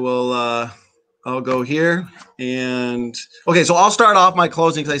 then I will. I'll go here and okay. So I'll start off my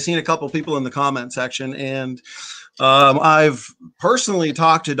closing because I've seen a couple people in the comment section, and I've personally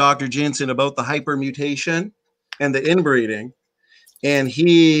talked to Dr. Jensen about the hypermutation and the inbreeding, and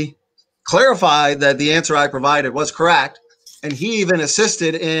he clarified that the answer I provided was correct, and he even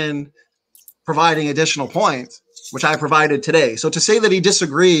assisted in providing additional points, which I provided today. So to say that he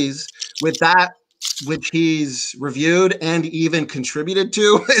disagrees with that which he's reviewed and even contributed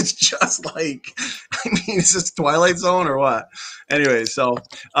to, it's just like, I mean, is this Twilight Zone or what? Anyway, so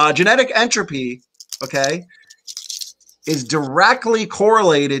genetic entropy, okay, is directly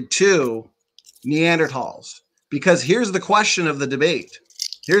correlated to Neanderthals. Because here's the question of the debate.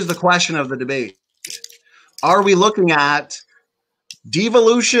 Are we looking at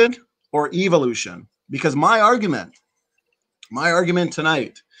devolution or evolution? Because my argument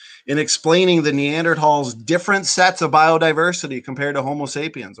tonight in explaining the Neanderthals' different sets of biodiversity compared to Homo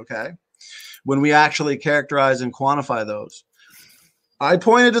sapiens, okay, when we actually characterize and quantify those, I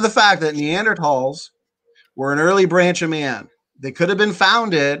pointed to the fact that Neanderthals were an early branch of man. They could have been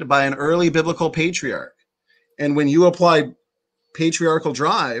founded by an early biblical patriarch. And when you apply patriarchal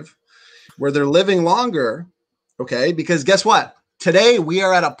drive, where they're living longer, okay, because guess what? Today, we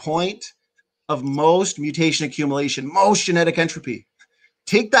are at a point of most mutation accumulation, most genetic entropy.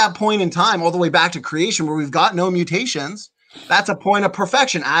 Take that point in time all the way back to creation where we've got no mutations. That's a point of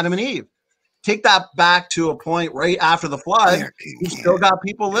perfection, Adam and Eve. Take that back to a point right after the flood. We've still got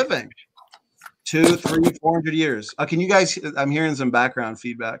people living 200, 300, 400 years. Can you guys, I'm hearing some background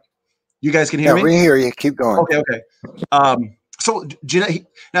feedback. You guys can hear me? Yeah, we hear you. Keep going. Okay. So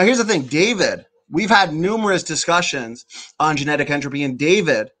now here's the thing, David, we've had numerous discussions on genetic entropy, and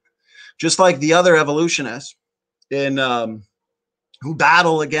David, just like the other evolutionists who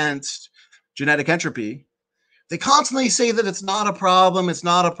battle against genetic entropy, they constantly say that it's not a problem, it's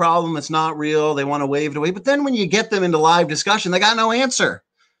not real, they want to wave it away. But then when you get them into live discussion, they got no answer.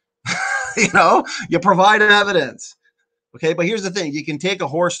 You provide an evidence. Okay, but here's the thing. You can take a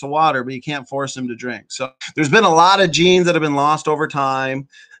horse to water, but you can't force him to drink. So there's been a lot of genes that have been lost over time.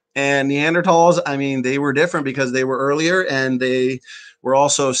 And Neanderthals, I mean, they were different because they were earlier, and they were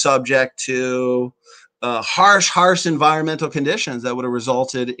also subject to harsh environmental conditions that would have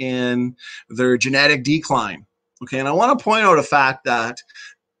resulted in their genetic decline. Okay, and I want to point out a fact that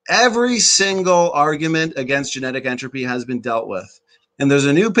every single argument against genetic entropy has been dealt with. And there's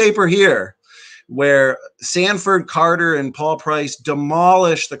a new paper here where Sanford, Carter, and Paul Price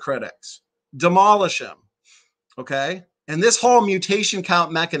demolish the critics, demolish them, okay? And this whole mutation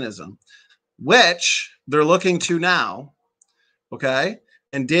count mechanism, which they're looking to now, okay?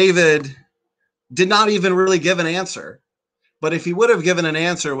 And David did not even really give an answer. But if he would have given an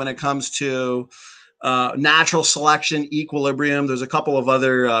answer when it comes to natural selection, equilibrium, there's a couple of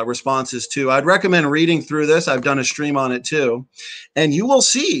other responses too. I'd recommend reading through this. I've done a stream on it too. And you will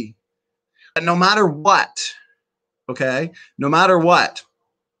see that no matter what, okay, no matter what,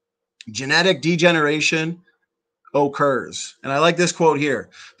 genetic degeneration occurs. And I like this quote here.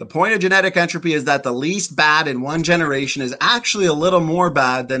 The point of genetic entropy is that the least bad in one generation is actually a little more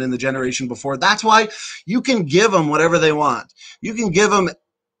bad than in the generation before. That's why you can give them whatever they want. You can give them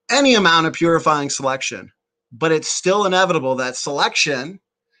any amount of purifying selection, but it's still inevitable that selection,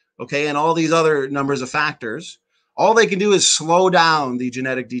 okay, and all these other numbers of factors, all they can do is slow down the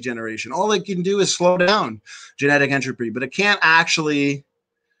genetic degeneration. All they can do is slow down genetic entropy, but it can't actually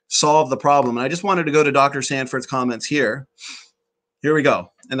solve the problem. And I just wanted to go to Dr. Sanford's comments here. Here we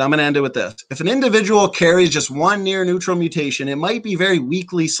go. And I'm going to end it with this. If an individual carries just one near neutral mutation, it might be very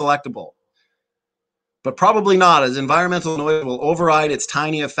weakly selectable, but probably not, as environmental noise will override its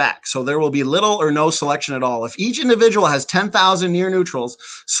tiny effect. So there will be little or no selection at all. If each individual has 10,000 near neutrals,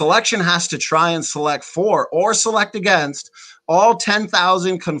 selection has to try and select for or select against all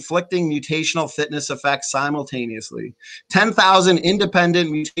 10,000 conflicting mutational fitness effects simultaneously. 10,000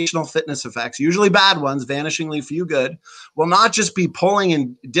 independent mutational fitness effects, usually bad ones, vanishingly few good, will not just be pulling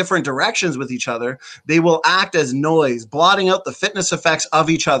in different directions with each other, they will act as noise, blotting out the fitness effects of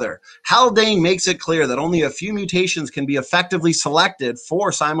each other. Haldane makes it clear that only a few mutations can be effectively selected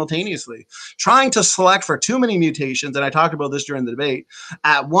for simultaneously. Trying to select for too many mutations, and I talked about this during the debate,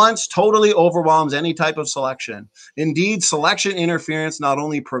 at once totally overwhelms any type of selection. Indeed, selection interference not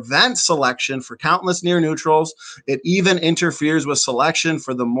only prevents selection for countless near neutrals, it even interferes with selection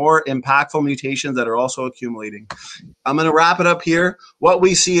for the more impactful mutations that are also accumulating. I'm going to wrap it up here. What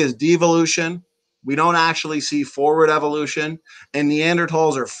we see is devolution. We don't actually see forward evolution, and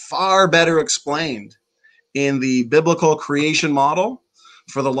Neanderthals are far better explained in the biblical creation model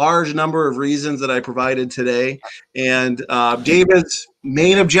for the large number of reasons that I provided today. And David's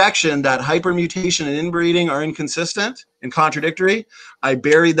main objection that hypermutation and inbreeding are inconsistent and contradictory, I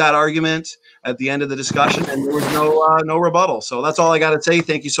buried that argument at the end of the discussion, and there was no rebuttal. So that's all I got to say.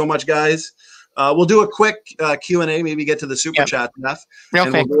 Thank you so much, guys. We'll do a quick Q&A, maybe get to the super chat stuff. Real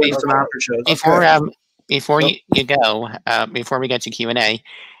quick, we'll do some after shows. Before you go, before we get to Q&A,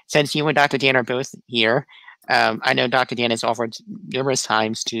 since you and Dr. Dan are both here, I know Dr. Dan has offered numerous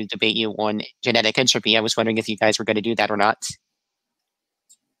times to debate you on genetic entropy. I was wondering if you guys were going to do that or not.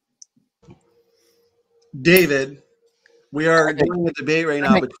 David, we are doing a debate right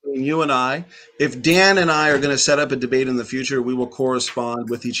now between you and I. If Dan and I are going to set up a debate in the future, we will correspond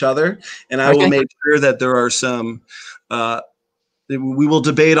with each other, and I will make sure that there are some. We will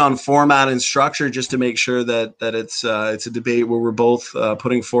debate on format and structure just to make sure that it's a debate where we're both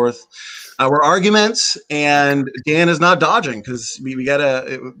putting forth our arguments, and Dan is not dodging, because we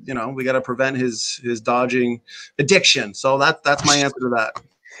gotta prevent his dodging addiction. So that's my answer to that.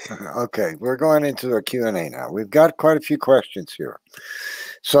 Okay, we're going into the Q&A now. We've got quite a few questions here.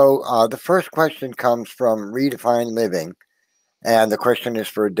 So the first question comes from Redefined Living, and the question is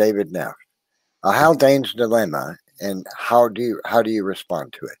for David Neff. Haldane's dilemma, and how do you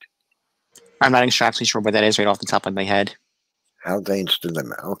respond to it? I'm not exactly sure what that is right off the top of my head. Haldane's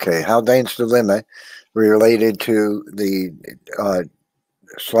dilemma. Okay, Haldane's dilemma related to the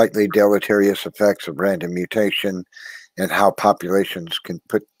slightly deleterious effects of random mutation and how populations can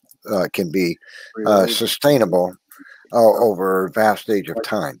be sustainable over a vast age of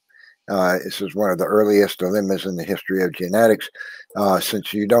time. This is one of the earliest dilemmas in the history of genetics.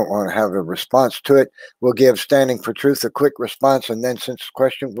 Since you don't want to have a response to it, we'll give Standing for Truth a quick response, and then since the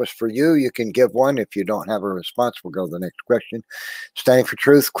question was for you, you can give one. If you don't have a response, we'll go to the next question. Standing for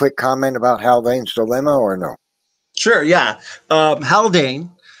Truth, quick comment about Haldane's dilemma, or no? Sure, yeah. Haldane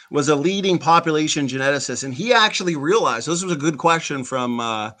was a leading population geneticist, and he actually realized, this was a good question from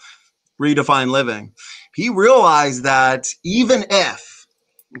Redefined Living, he realized that even if,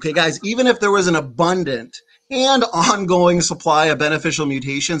 okay, guys, even if there was an abundant and ongoing supply of beneficial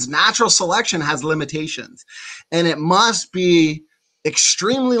mutations, natural selection has limitations, and it must be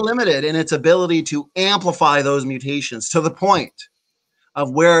extremely limited in its ability to amplify those mutations to the point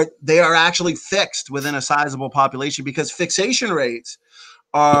of where they are actually fixed within a sizable population, because fixation rates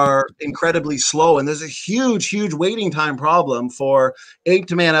are incredibly slow. And there's a huge waiting time problem for ape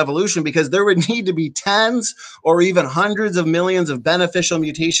to man evolution, because there would need to be tens or even hundreds of millions of beneficial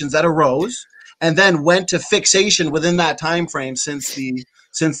mutations that arose and then went to fixation within that time frame, since the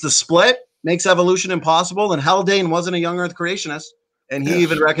split makes evolution impossible. And Haldane wasn't a young earth creationist, and he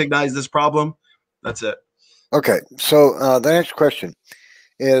even recognized this problem. That's it. Okay, so the next question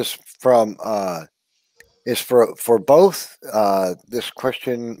is from for both. This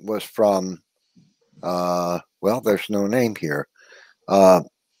question was from well, there's no name here.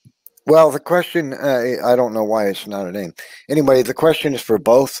 Well, the question, I don't know why it's not a name. Anyway, the question is for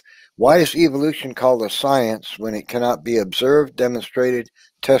both. Why is evolution called a science when it cannot be observed, demonstrated,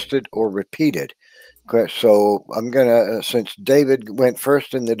 tested, or repeated? So I'm going to, since David went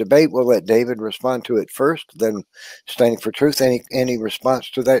first in the debate, we'll let David respond to it first, then Standing for Truth. Any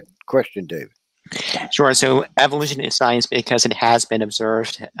response to that question, David? Sure. So evolution is science because it has been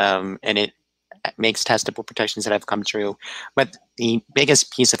observed, and it makes testable predictions that have come true. But the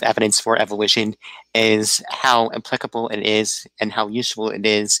biggest piece of evidence for evolution is how applicable it is and how useful it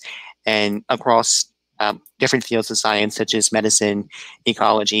is, and across different fields of science, such as medicine,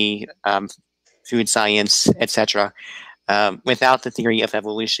 ecology, food science, etc. Without the theory of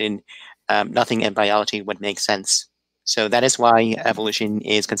evolution, nothing in biology would make sense. So that is why evolution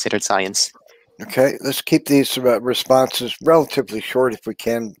is considered science. Okay, let's keep these responses relatively short if we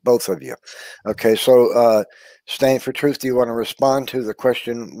can, both of you. Okay, so Standing for Truth, do you want to respond to the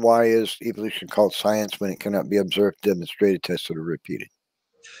question, why is evolution called science when it cannot be observed, demonstrated, tested, or repeated?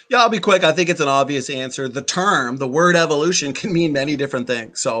 Yeah, I'll be quick. I think it's an obvious answer. The word evolution can mean many different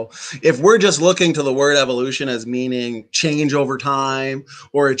things. So if we're just looking to the word evolution as meaning change over time,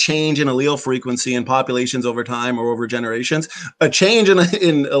 or a change in allele frequency in populations over time or over generations, a change in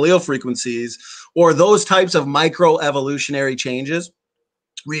allele frequencies, or those types of microevolutionary changes,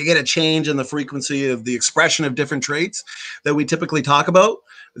 where you get a change in the frequency of the expression of different traits that we typically talk about,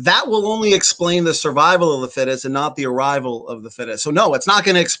 that will only explain the survival of the fittest and not the arrival of the fittest. So no, it's not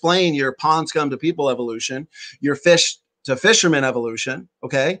going to explain your pond scum to people evolution, your fish to fisherman evolution.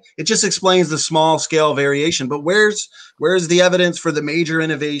 Okay. It just explains the small scale variation. But where's the evidence for the major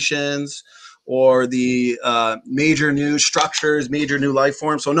innovations or the major new structures, major new life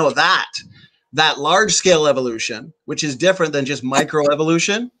forms? So no, that large scale evolution, which is different than just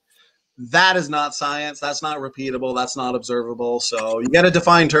microevolution, that is not science. That's not repeatable. That's not observable. So you got to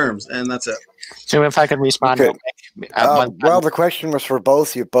define terms, and that's it. So if I could respond real quick. Well, the question was for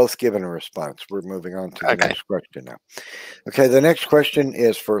both. You've both given a response. We're moving on to the next question now. Okay, the next question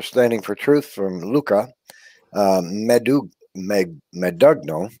is for Standing for Truth from Luca Medugno.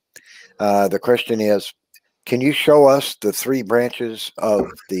 The question is, can you show us the three branches of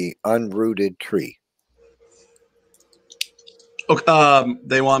the unrooted tree? Okay,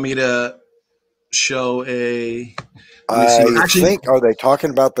 they want me to show a. I think, are they talking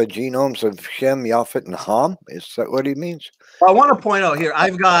about the genomes of Shem, Japhet, and Ham? Is that what he means? I want to point out here.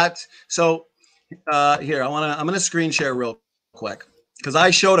 I've got here. I'm going to screen share real quick, because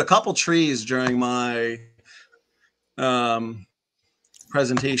I showed a couple trees during my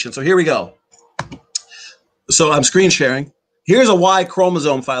presentation. So here we go. So I'm screen sharing. Here's a Y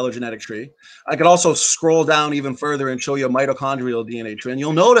chromosome phylogenetic tree. I could also scroll down even further and show you a mitochondrial DNA tree. And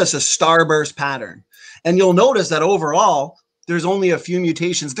you'll notice a starburst pattern. And you'll notice that overall, there's only a few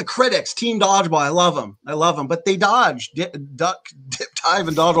mutations. The critics, Team Dodgeball, I love them. But they dodge, duck, dip, dive,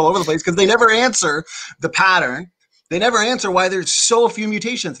 and dodge all over the place because they never answer the pattern. They never answer why there's so few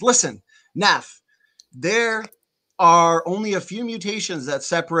mutations. Listen, Neff, there are only a few mutations that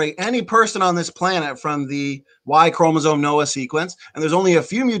separate any person on this planet from the Y chromosome Noah sequence. And there's only a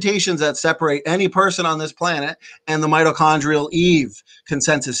few mutations that separate any person on this planet and the mitochondrial Eve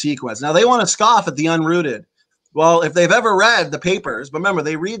consensus sequence. Now, they want to scoff at the unrooted. Well, if they've ever read the papers, but remember,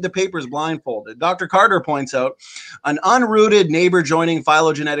 they read the papers blindfolded. Dr. Carter points out an unrooted neighbor joining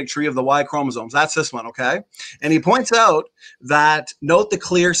phylogenetic tree of the Y chromosomes. That's this one, okay? And he points out that, note the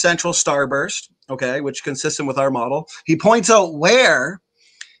clear central starburst, okay, which is consistent with our model. He points out where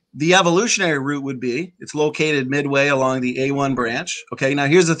the evolutionary root would be. It's located midway along the A1 branch. Okay, now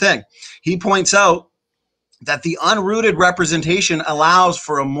here's the thing. He points out that the unrooted representation allows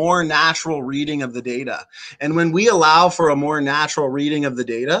for a more natural reading of the data. And when we allow for a more natural reading of the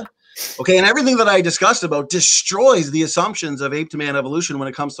data, okay, and everything that I discussed about destroys the assumptions of ape to man evolution when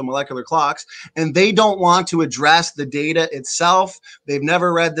it comes to molecular clocks, and they don't want to address the data itself. They've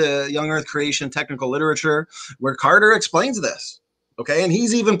never read the young earth creation technical literature where Carter explains this. Okay, and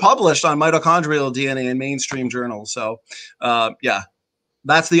he's even published on mitochondrial DNA in mainstream journals. So, yeah,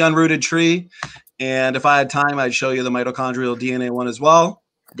 that's the unrooted tree. And if I had time, I'd show you the mitochondrial DNA one as well.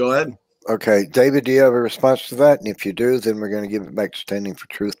 Go ahead. Okay, David, do you have a response to that? And if you do, then we're going to give it back to Standing for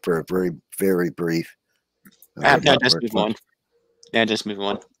Truth for a very, very brief. No, just move on. Yeah, just move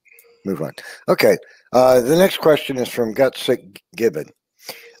on. Move on. Okay. The next question is from Gutsick Gibbon.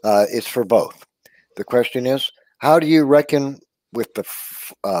 It's for both. The question is, how do you reckon with the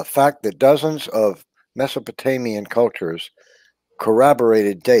fact that dozens of Mesopotamian cultures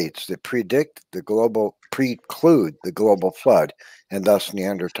corroborated dates that preclude the global flood, and thus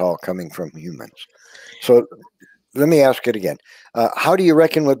Neanderthal coming from humans? So let me ask it again. How do you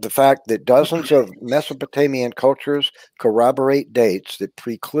reckon with the fact that dozens of Mesopotamian cultures corroborate dates that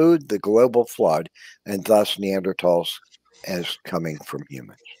preclude the global flood, and thus Neanderthals as coming from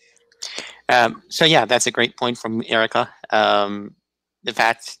humans? So yeah, that's a great point from Erica. The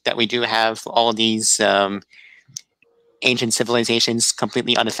fact that we do have all these ancient civilizations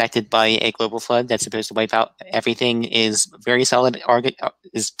completely unaffected by a global flood that's supposed to wipe out everything is very solid.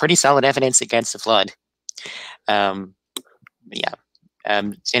 Is pretty solid evidence against the flood.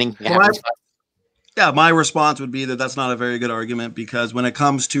 My response would be that that's not a very good argument, because when it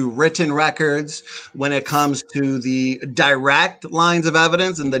comes to written records, when it comes to the direct lines of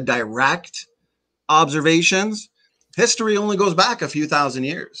evidence and the direct observations, history only goes back a few thousand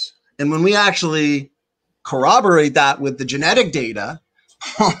years. And when we actually corroborate that with the genetic data,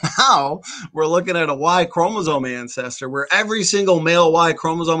 now we're looking at a Y chromosome ancestor where every single male Y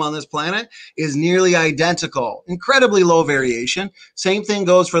chromosome on this planet is nearly identical, incredibly low variation. Same thing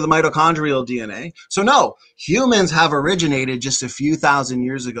goes for the mitochondrial DNA. So no, humans have originated just a few thousand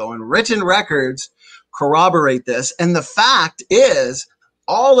years ago, and written records corroborate this. And the fact is,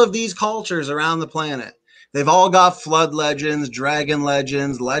 all of these cultures around the planet, they've all got flood legends, dragon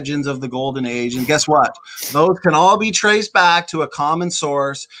legends, legends of the golden age. And guess what? Those can all be traced back to a common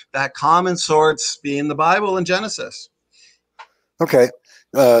source, that common source being the Bible and Genesis. Okay.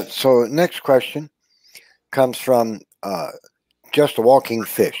 So next question comes from Just a Walking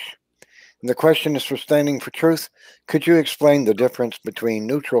Fish. And the question is for Standing for Truth. Could you explain the difference between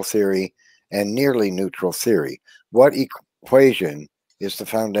neutral theory and nearly neutral theory? What equation is the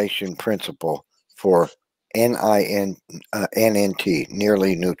foundation principle for NNT,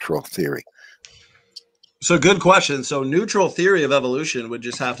 nearly neutral theory? So good question. So neutral theory of evolution would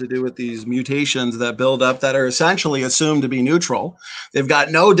just have to do with these mutations that build up that are essentially assumed to be neutral. They've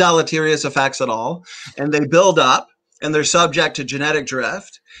got no deleterious effects at all, and they build up, and they're subject to genetic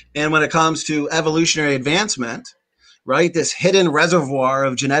drift. And when it comes to evolutionary advancement, right, this hidden reservoir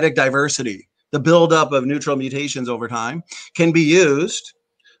of genetic diversity, the buildup of neutral mutations over time, can be used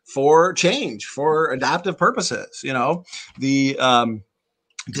for change, for adaptive purposes. You know, the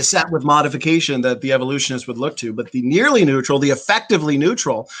descent with modification that the evolutionists would look to. But the nearly neutral, the effectively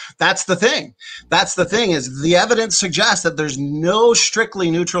neutral, that's the thing. That's the thing, is the evidence suggests that there's no strictly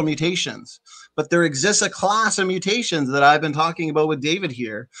neutral mutations, but there exists a class of mutations that I've been talking about with David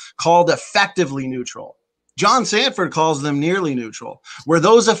here called effectively neutral. John Sanford calls them nearly neutral, where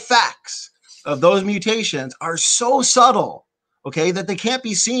those effects of those mutations are so subtle, okay, that they can't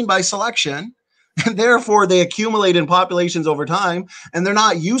be seen by selection, and therefore they accumulate in populations over time, and they're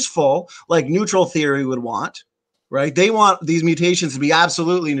not useful like neutral theory would want, right? They want these mutations to be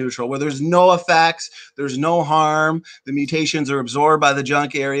absolutely neutral, where there's no effects, there's no harm, the mutations are absorbed by the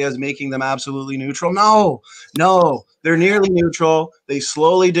junk areas, making them absolutely neutral. No, they're nearly neutral. They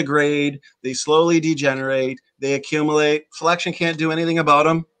slowly degrade, they slowly degenerate, they accumulate. Selection can't do anything about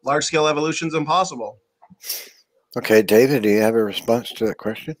them. Large-scale evolution is impossible. Okay, David, do you have a response to that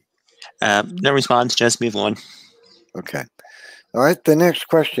question? No response, just move on. Okay. All right, the next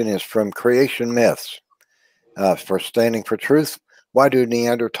question is from Creation Myths. For Standing for Truth, why do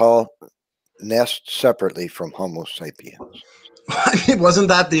Neanderthal nest separately from Homo sapiens? I mean, wasn't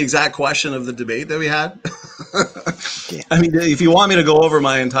that the exact question of the debate that we had? Yeah. I mean, if you want me to go over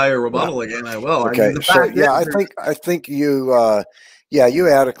my entire rebuttal again, I will. Okay, I mean, so yeah, I think you you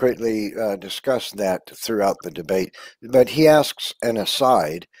adequately discussed that throughout the debate. But he asks an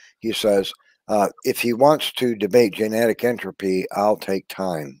aside. He says, if he wants to debate genetic entropy, I'll take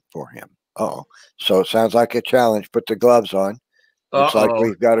time for him. Uh-oh. So it sounds like a challenge. Put the gloves on. Looks like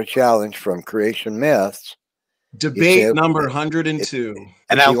we've got a challenge from Creation Myths. Debate number 102.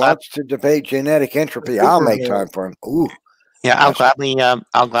 If he wants to debate genetic entropy, I'll make time for him. Ooh. Yeah, I'll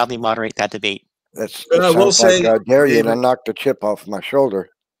gladly moderate that debate. That sounds like I dare you to knock the chip off my shoulder.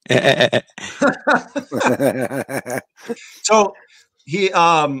 So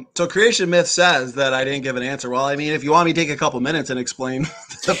Creation Myth says that I didn't give an answer. Well, I mean, if you want me to take a couple minutes and explain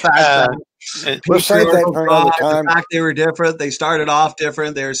the fact that We'll save that for another time. The fact they were different. They started off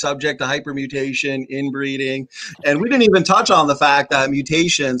different. They were subject to hypermutation, inbreeding. And we didn't even touch on the fact that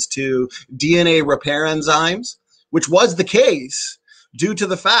mutations to DNA repair enzymes, which was the case due to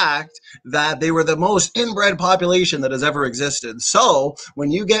the fact that they were the most inbred population that has ever existed. So when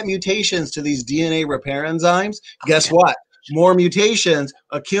you get mutations to these DNA repair enzymes, guess what? More mutations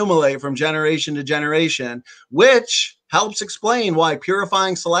accumulate from generation to generation, which helps explain why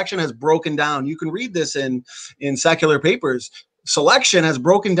purifying selection has broken down. You can read this in secular papers. Selection has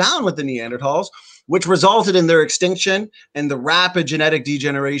broken down with the Neanderthals, which resulted in their extinction and the rapid genetic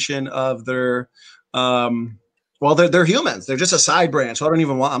degeneration of their, well, they're humans. They're just a side branch. So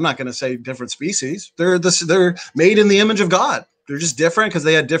I'm not going to say different species. They're made in the image of God. They're just different because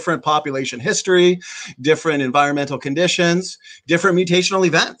they had different population history, different environmental conditions, different mutational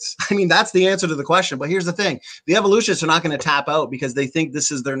events. I mean, that's the answer to the question. But here's the thing. The evolutionists are not going to tap out because they think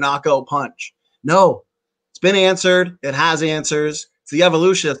this is their knockout punch. No, it's been answered. It has answers. It's the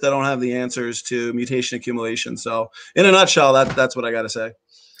evolutionists that don't have the answers to mutation accumulation. So in a nutshell, that's what I got to say.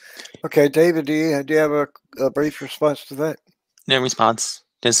 Okay, David, do you have a brief response to that? No response.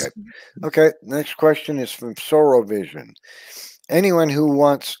 Just Okay. Next question is from Sorovision. Anyone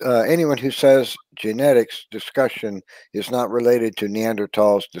who says genetics discussion is not related to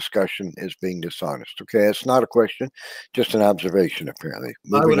Neanderthals discussion is being dishonest. Okay, it's not a question, just an observation, apparently.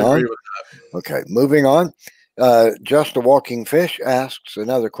 Moving on. Agree with that. Okay, moving on. Just a Walking Fish asks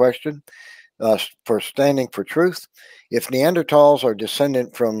another question for Standing for Truth. If Neanderthals are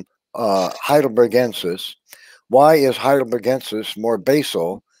descendant from Heidelbergensis, why is Heidelbergensis more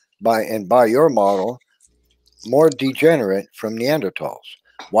basal by your model more degenerate from Neanderthals?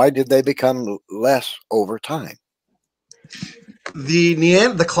 Why did they become less over time?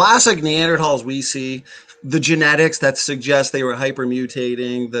 The classic Neanderthals we see, the genetics that suggest they were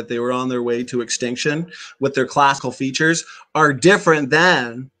hypermutating, that they were on their way to extinction with their classical features, are different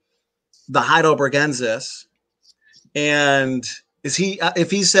than the Heidelbergensis. And if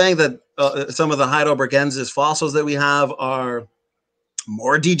he's saying that some of the Heidelbergensis fossils that we have are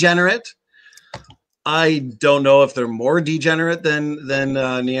more degenerate, I don't know if they're more degenerate than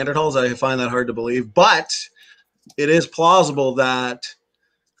Neanderthals. I find that hard to believe, but it is plausible that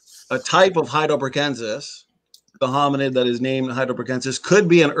a type of Heidelbergensis, the hominid that is named Heidelbergensis, could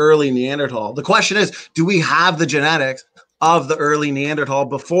be an early Neanderthal. The question is, do we have the genetics of the early Neanderthal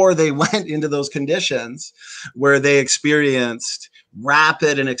before they went into those conditions where they experienced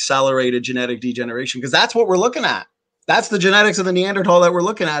rapid and accelerated genetic degeneration? Because that's what we're looking at. That's the genetics of the Neanderthal that we're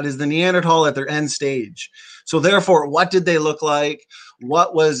looking at, is the Neanderthal at their end stage. So therefore, what did they look like?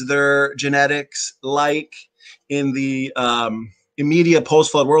 What was their genetics like in the immediate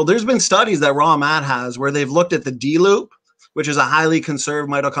post-flood world? There's been studies that Raw Matt has where they've looked at the D loop, which is a highly conserved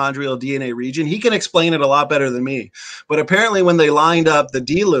mitochondrial DNA region. He can explain it a lot better than me. But apparently when they lined up the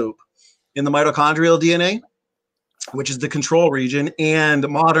D loop in the mitochondrial DNA, which is the control region, and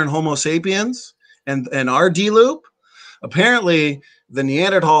modern Homo sapiens and our D loop, apparently the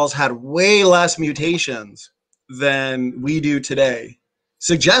Neanderthals had way less mutations than we do today,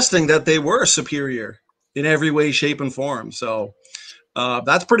 suggesting that they were superior in every way, shape, and form. So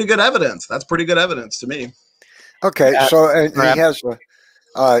that's pretty good evidence. That's pretty good evidence to me. Okay, so he has.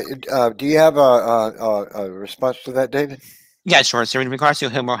 Do you have a response to that, David? Yeah, sure. So in regards to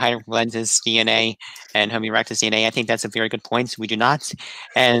Homo heidelbergensis DNA and Homo erectus DNA, I think that's a very good point. We do not.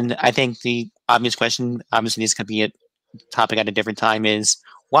 And I think the obvious question, obviously this could be a topic at a different time, is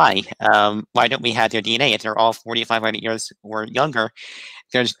why? Why don't we have their DNA? If they're all 4,500 years or younger,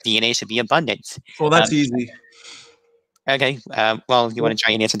 their DNA should be abundant. Well, that's easy. Okay. Well, you want to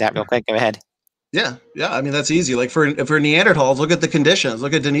try and answer that real quick? Go ahead. Yeah. I mean, that's easy. Like for Neanderthals, look at the conditions.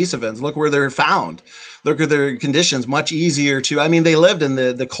 Look at Denisovans. Look where they're found. Look at their conditions. Much easier to. I mean, they lived in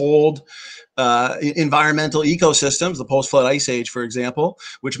the cold environmental ecosystems, the post-flood ice age, for example,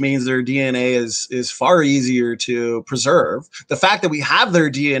 which means their DNA is far easier to preserve. The fact that we have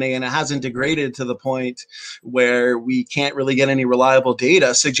their DNA and it hasn't degraded to the point where we can't really get any reliable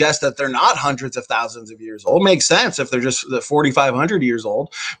data suggests that they're not hundreds of thousands of years old. Makes sense if they're just 4,500 years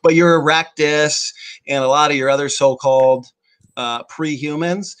old. But your erectus and a lot of your other so-called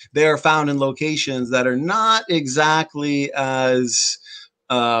pre-humans, they are found in locations that are not exactly as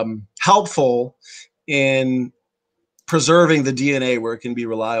helpful in preserving the DNA where it can be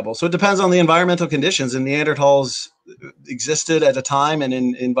reliable. So it depends on the environmental conditions, and Neanderthals existed at a time and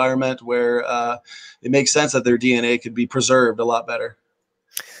in environment where it makes sense that their DNA could be preserved a lot better.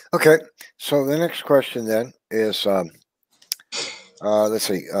 Okay, so the next question then is, let's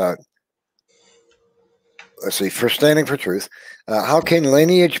see, let's see, for Standing for Truth, how can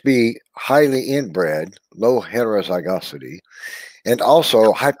lineage be highly inbred, low heterozygosity, and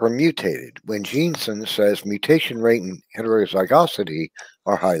also hypermutated when Jensen says mutation rate and heterozygosity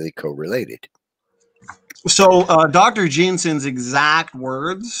are highly correlated? So Dr. Jensen's exact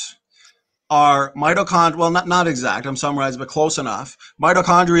words are mitochondrial, well, not exact, I'm summarizing, but close enough.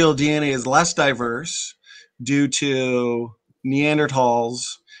 Mitochondrial DNA is less diverse due to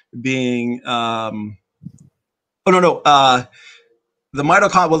Neanderthals being, the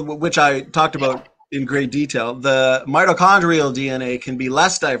mitochondrial, which I talked about in great detail, the mitochondrial DNA can be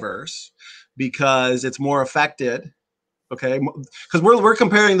less diverse because it's more affected, okay? Because we're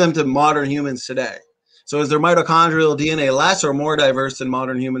comparing them to modern humans today. So is their mitochondrial DNA less or more diverse than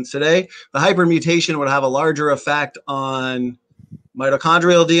modern humans today? The hypermutation would have a larger effect on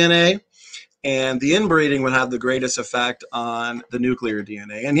mitochondrial DNA, and the inbreeding would have the greatest effect on the nuclear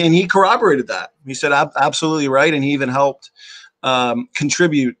DNA. And he corroborated that. He said absolutely right, and he even helped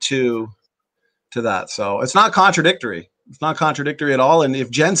contribute to that. So it's not contradictory. It's not contradictory at all. And if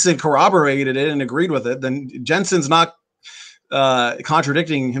Jensen corroborated it and agreed with it, then Jensen's not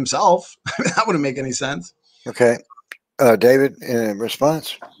contradicting himself. That wouldn't make any sense. Okay. David, in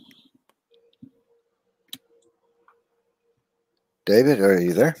response? David, are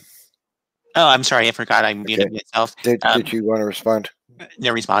you there? Oh, I'm sorry. I forgot I muted myself. Did you want to respond?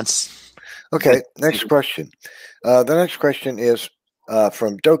 No response. Okay. Next question. The next question is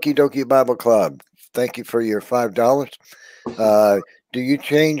from Doki Doki Bible Club. Thank you for your $5. Do you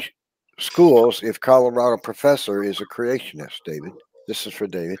change schools if Colorado professor is a creationist, David? This is for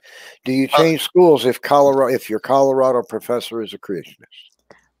David. Do you change schools if your Colorado professor is a creationist?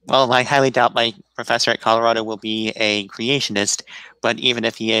 Well, I highly doubt my professor at Colorado will be a creationist, but even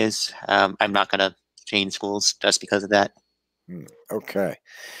if he is, I'm not going to change schools just because of that. Okay.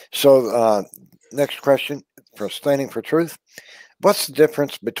 So next question for Standing for Truth. What's the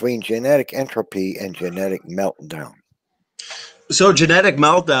difference between genetic entropy and genetic meltdown? So genetic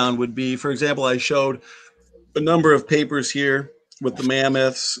meltdown would be, for example, I showed a number of papers here with the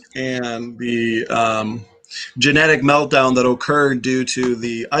mammoths and the genetic meltdown that occurred due to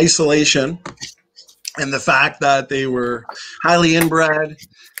the isolation and the fact that they were highly inbred,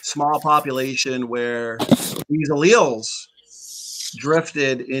 small population where these alleles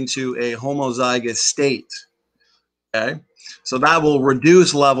drifted into a homozygous state. Okay, so that will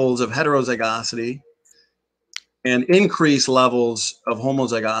reduce levels of heterozygosity and increase levels of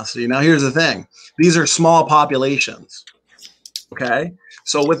homozygosity. Now, here's the thing. These are small populations, okay?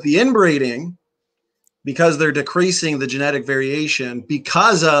 So with the inbreeding, because they're decreasing the genetic variation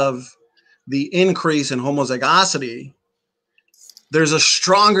because of the increase in homozygosity, there's a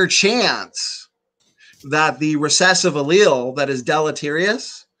stronger chance that the recessive allele that is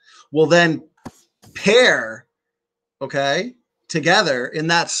deleterious will then pair, okay, together in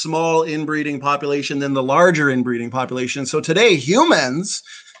that small inbreeding population than the larger inbreeding population. So today humans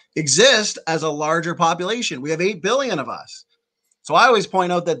exist as a larger population. We have 8 billion of us. So I always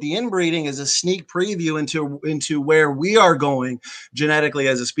point out that the inbreeding is a sneak preview into where we are going genetically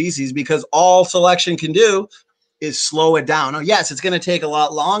as a species, because all selection can do is slow it down. Now, yes, it's going to take a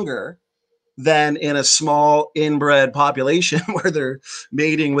lot longer than in a small inbred population where they're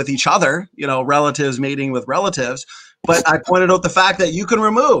mating with each other, you know, relatives mating with relatives. But I pointed out the fact that you can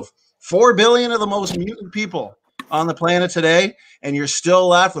remove 4 billion of the most mutant people on the planet today, and you're still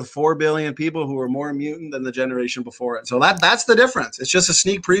left with 4 billion people who are more mutant than the generation before it. So that's the difference. It's just a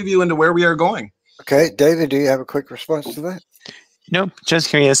sneak preview into where we are going. Okay, David, do you have a quick response to that? Nope. Just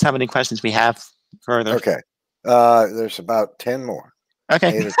curious how many questions we have further. Okay. There's about 10 more.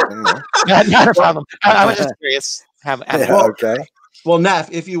 Okay. 8 or 10 more. Not a problem. I was just curious. Okay. Well,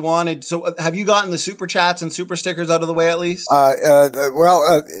 Neff, if you wanted, so have you gotten the super chats and super stickers out of the way at least?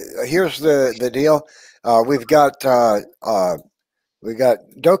 Here's the deal. We've got Doki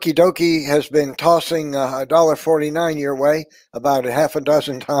Doki has been tossing $1.49 your way about a half a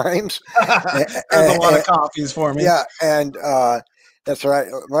dozen times. There's a lot of coffees for me. Yeah, and that's right,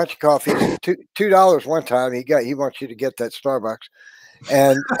 a bunch of coffees. $2 one time. He wants you to get that Starbucks,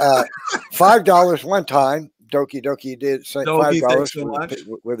 and $5 one time. Doki Doki did say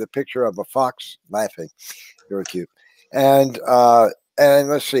 $5 with a picture of a fox laughing. Very cute. And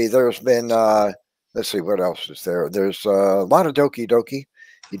let's see, there's been let's see what else is there. There's a lot of Doki Doki.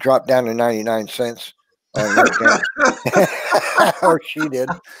 He dropped down to 99 cents. Or she did.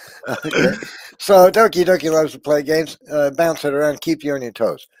 Okay. So Doki Doki loves to play games, bounce it around, keep you on your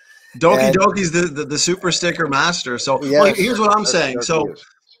toes. Doki Doki's the super sticker master. So yes, well, here's what I'm saying. So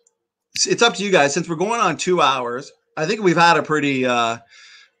it's up to you guys. Since we're going on 2 hours, I think we've had a pretty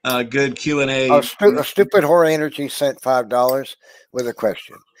good Q&A. A Stupid Horror Energy sent $5 with a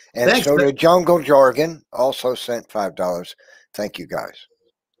question. And Thanks. so did Jungle Jargon, also sent $5. Thank you, guys.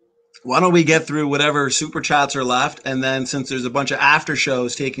 Why don't we get through whatever super chats are left, and then since there's a bunch of after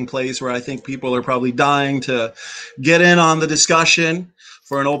shows taking place where I think people are probably dying to get in on the discussion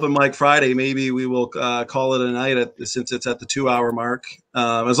for an open mic Friday, maybe we will call it a night since it's at the 2-hour mark.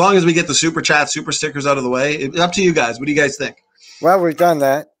 As long as we get the super chats, super stickers out of the way, it's up to you guys. What do you guys think? Well, we've done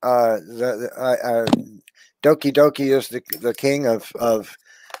that. Doki Doki is the king of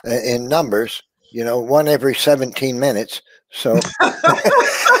in numbers. You know, one every 17 minutes. So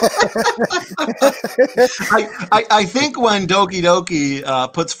I think when Doki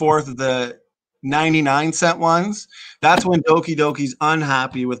Doki puts forth the 99-cent ones, that's when Doki Doki's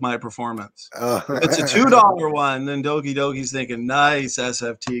unhappy with my performance. If it's a $2 one, then Doki Doki's thinking, nice,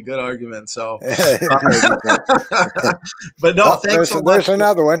 SFT, good argument. So, but no, thanks so much. There's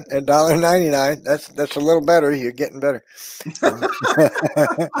another one at $1.99. That's a little better. You're getting better.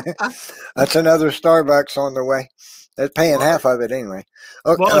 That's another Starbucks on the way. They're paying half of it anyway.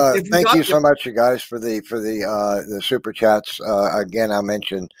 Okay, well, thank you so much, you guys, for the super chats. Again, I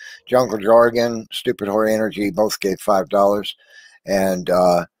mentioned Jungle Jargon, Stupid Horror Energy, both gave $5, and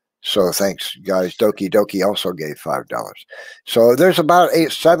so thanks, guys. Doki Doki also gave $5. So there's about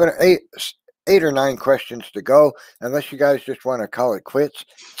eight or nine questions to go. Unless you guys just want to call it quits,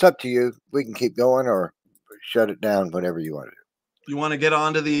 it's up to you. We can keep going or shut it down, whatever you want to do. You want to get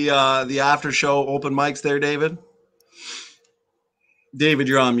on to the after show open mics there, David? David,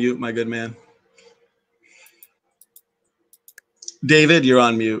 you're on mute, my good man. David, you're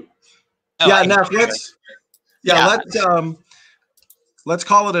on mute. Oh, yeah, Neff, let's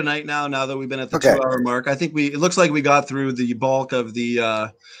call it a night now that we've been at the 2-hour mark. I think it looks like we got through the bulk of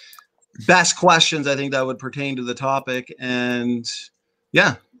the best questions I think that would pertain to the topic. And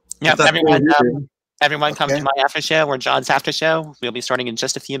yeah. Everyone come to my after show or John's after show. We'll be starting in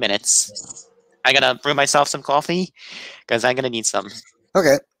just a few minutes. I gotta brew myself some coffee because I'm gonna need some.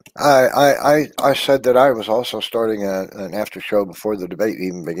 Okay, I said that I was also starting an after show before the debate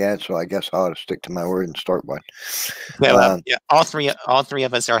even began, so I guess I ought to stick to my word and start one. Well, yeah, all three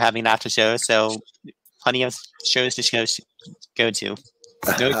of us are having after shows, so plenty of shows to go to.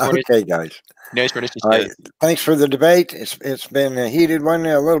 Okay, guys. No shortage of shows. Thanks for the debate. It's been a heated one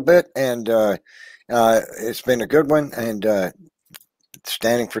a little bit, and it's been a good one. And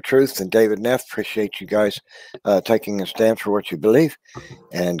Standing for Truth and David Neff, appreciate you guys taking a stand for what you believe,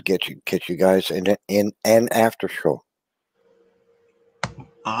 and get you guys in an after show.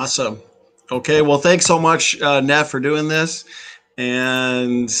 Awesome. Okay, well, thanks so much, Neff, for doing this.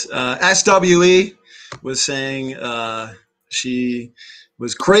 And SWE was saying she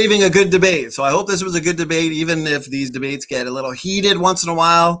was craving a good debate. So I hope this was a good debate, even if these debates get a little heated once in a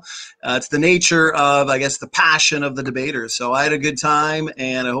while. It's the nature of, I guess, the passion of the debaters. So I had a good time,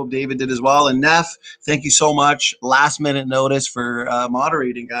 and I hope David did as well. And Neff, thank you so much. Last minute notice for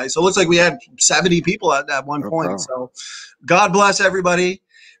moderating, guys. So it looks like we had 70 people at one point. So God bless everybody.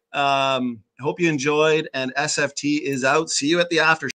 Hope you enjoyed, and SFT is out. See you at the after.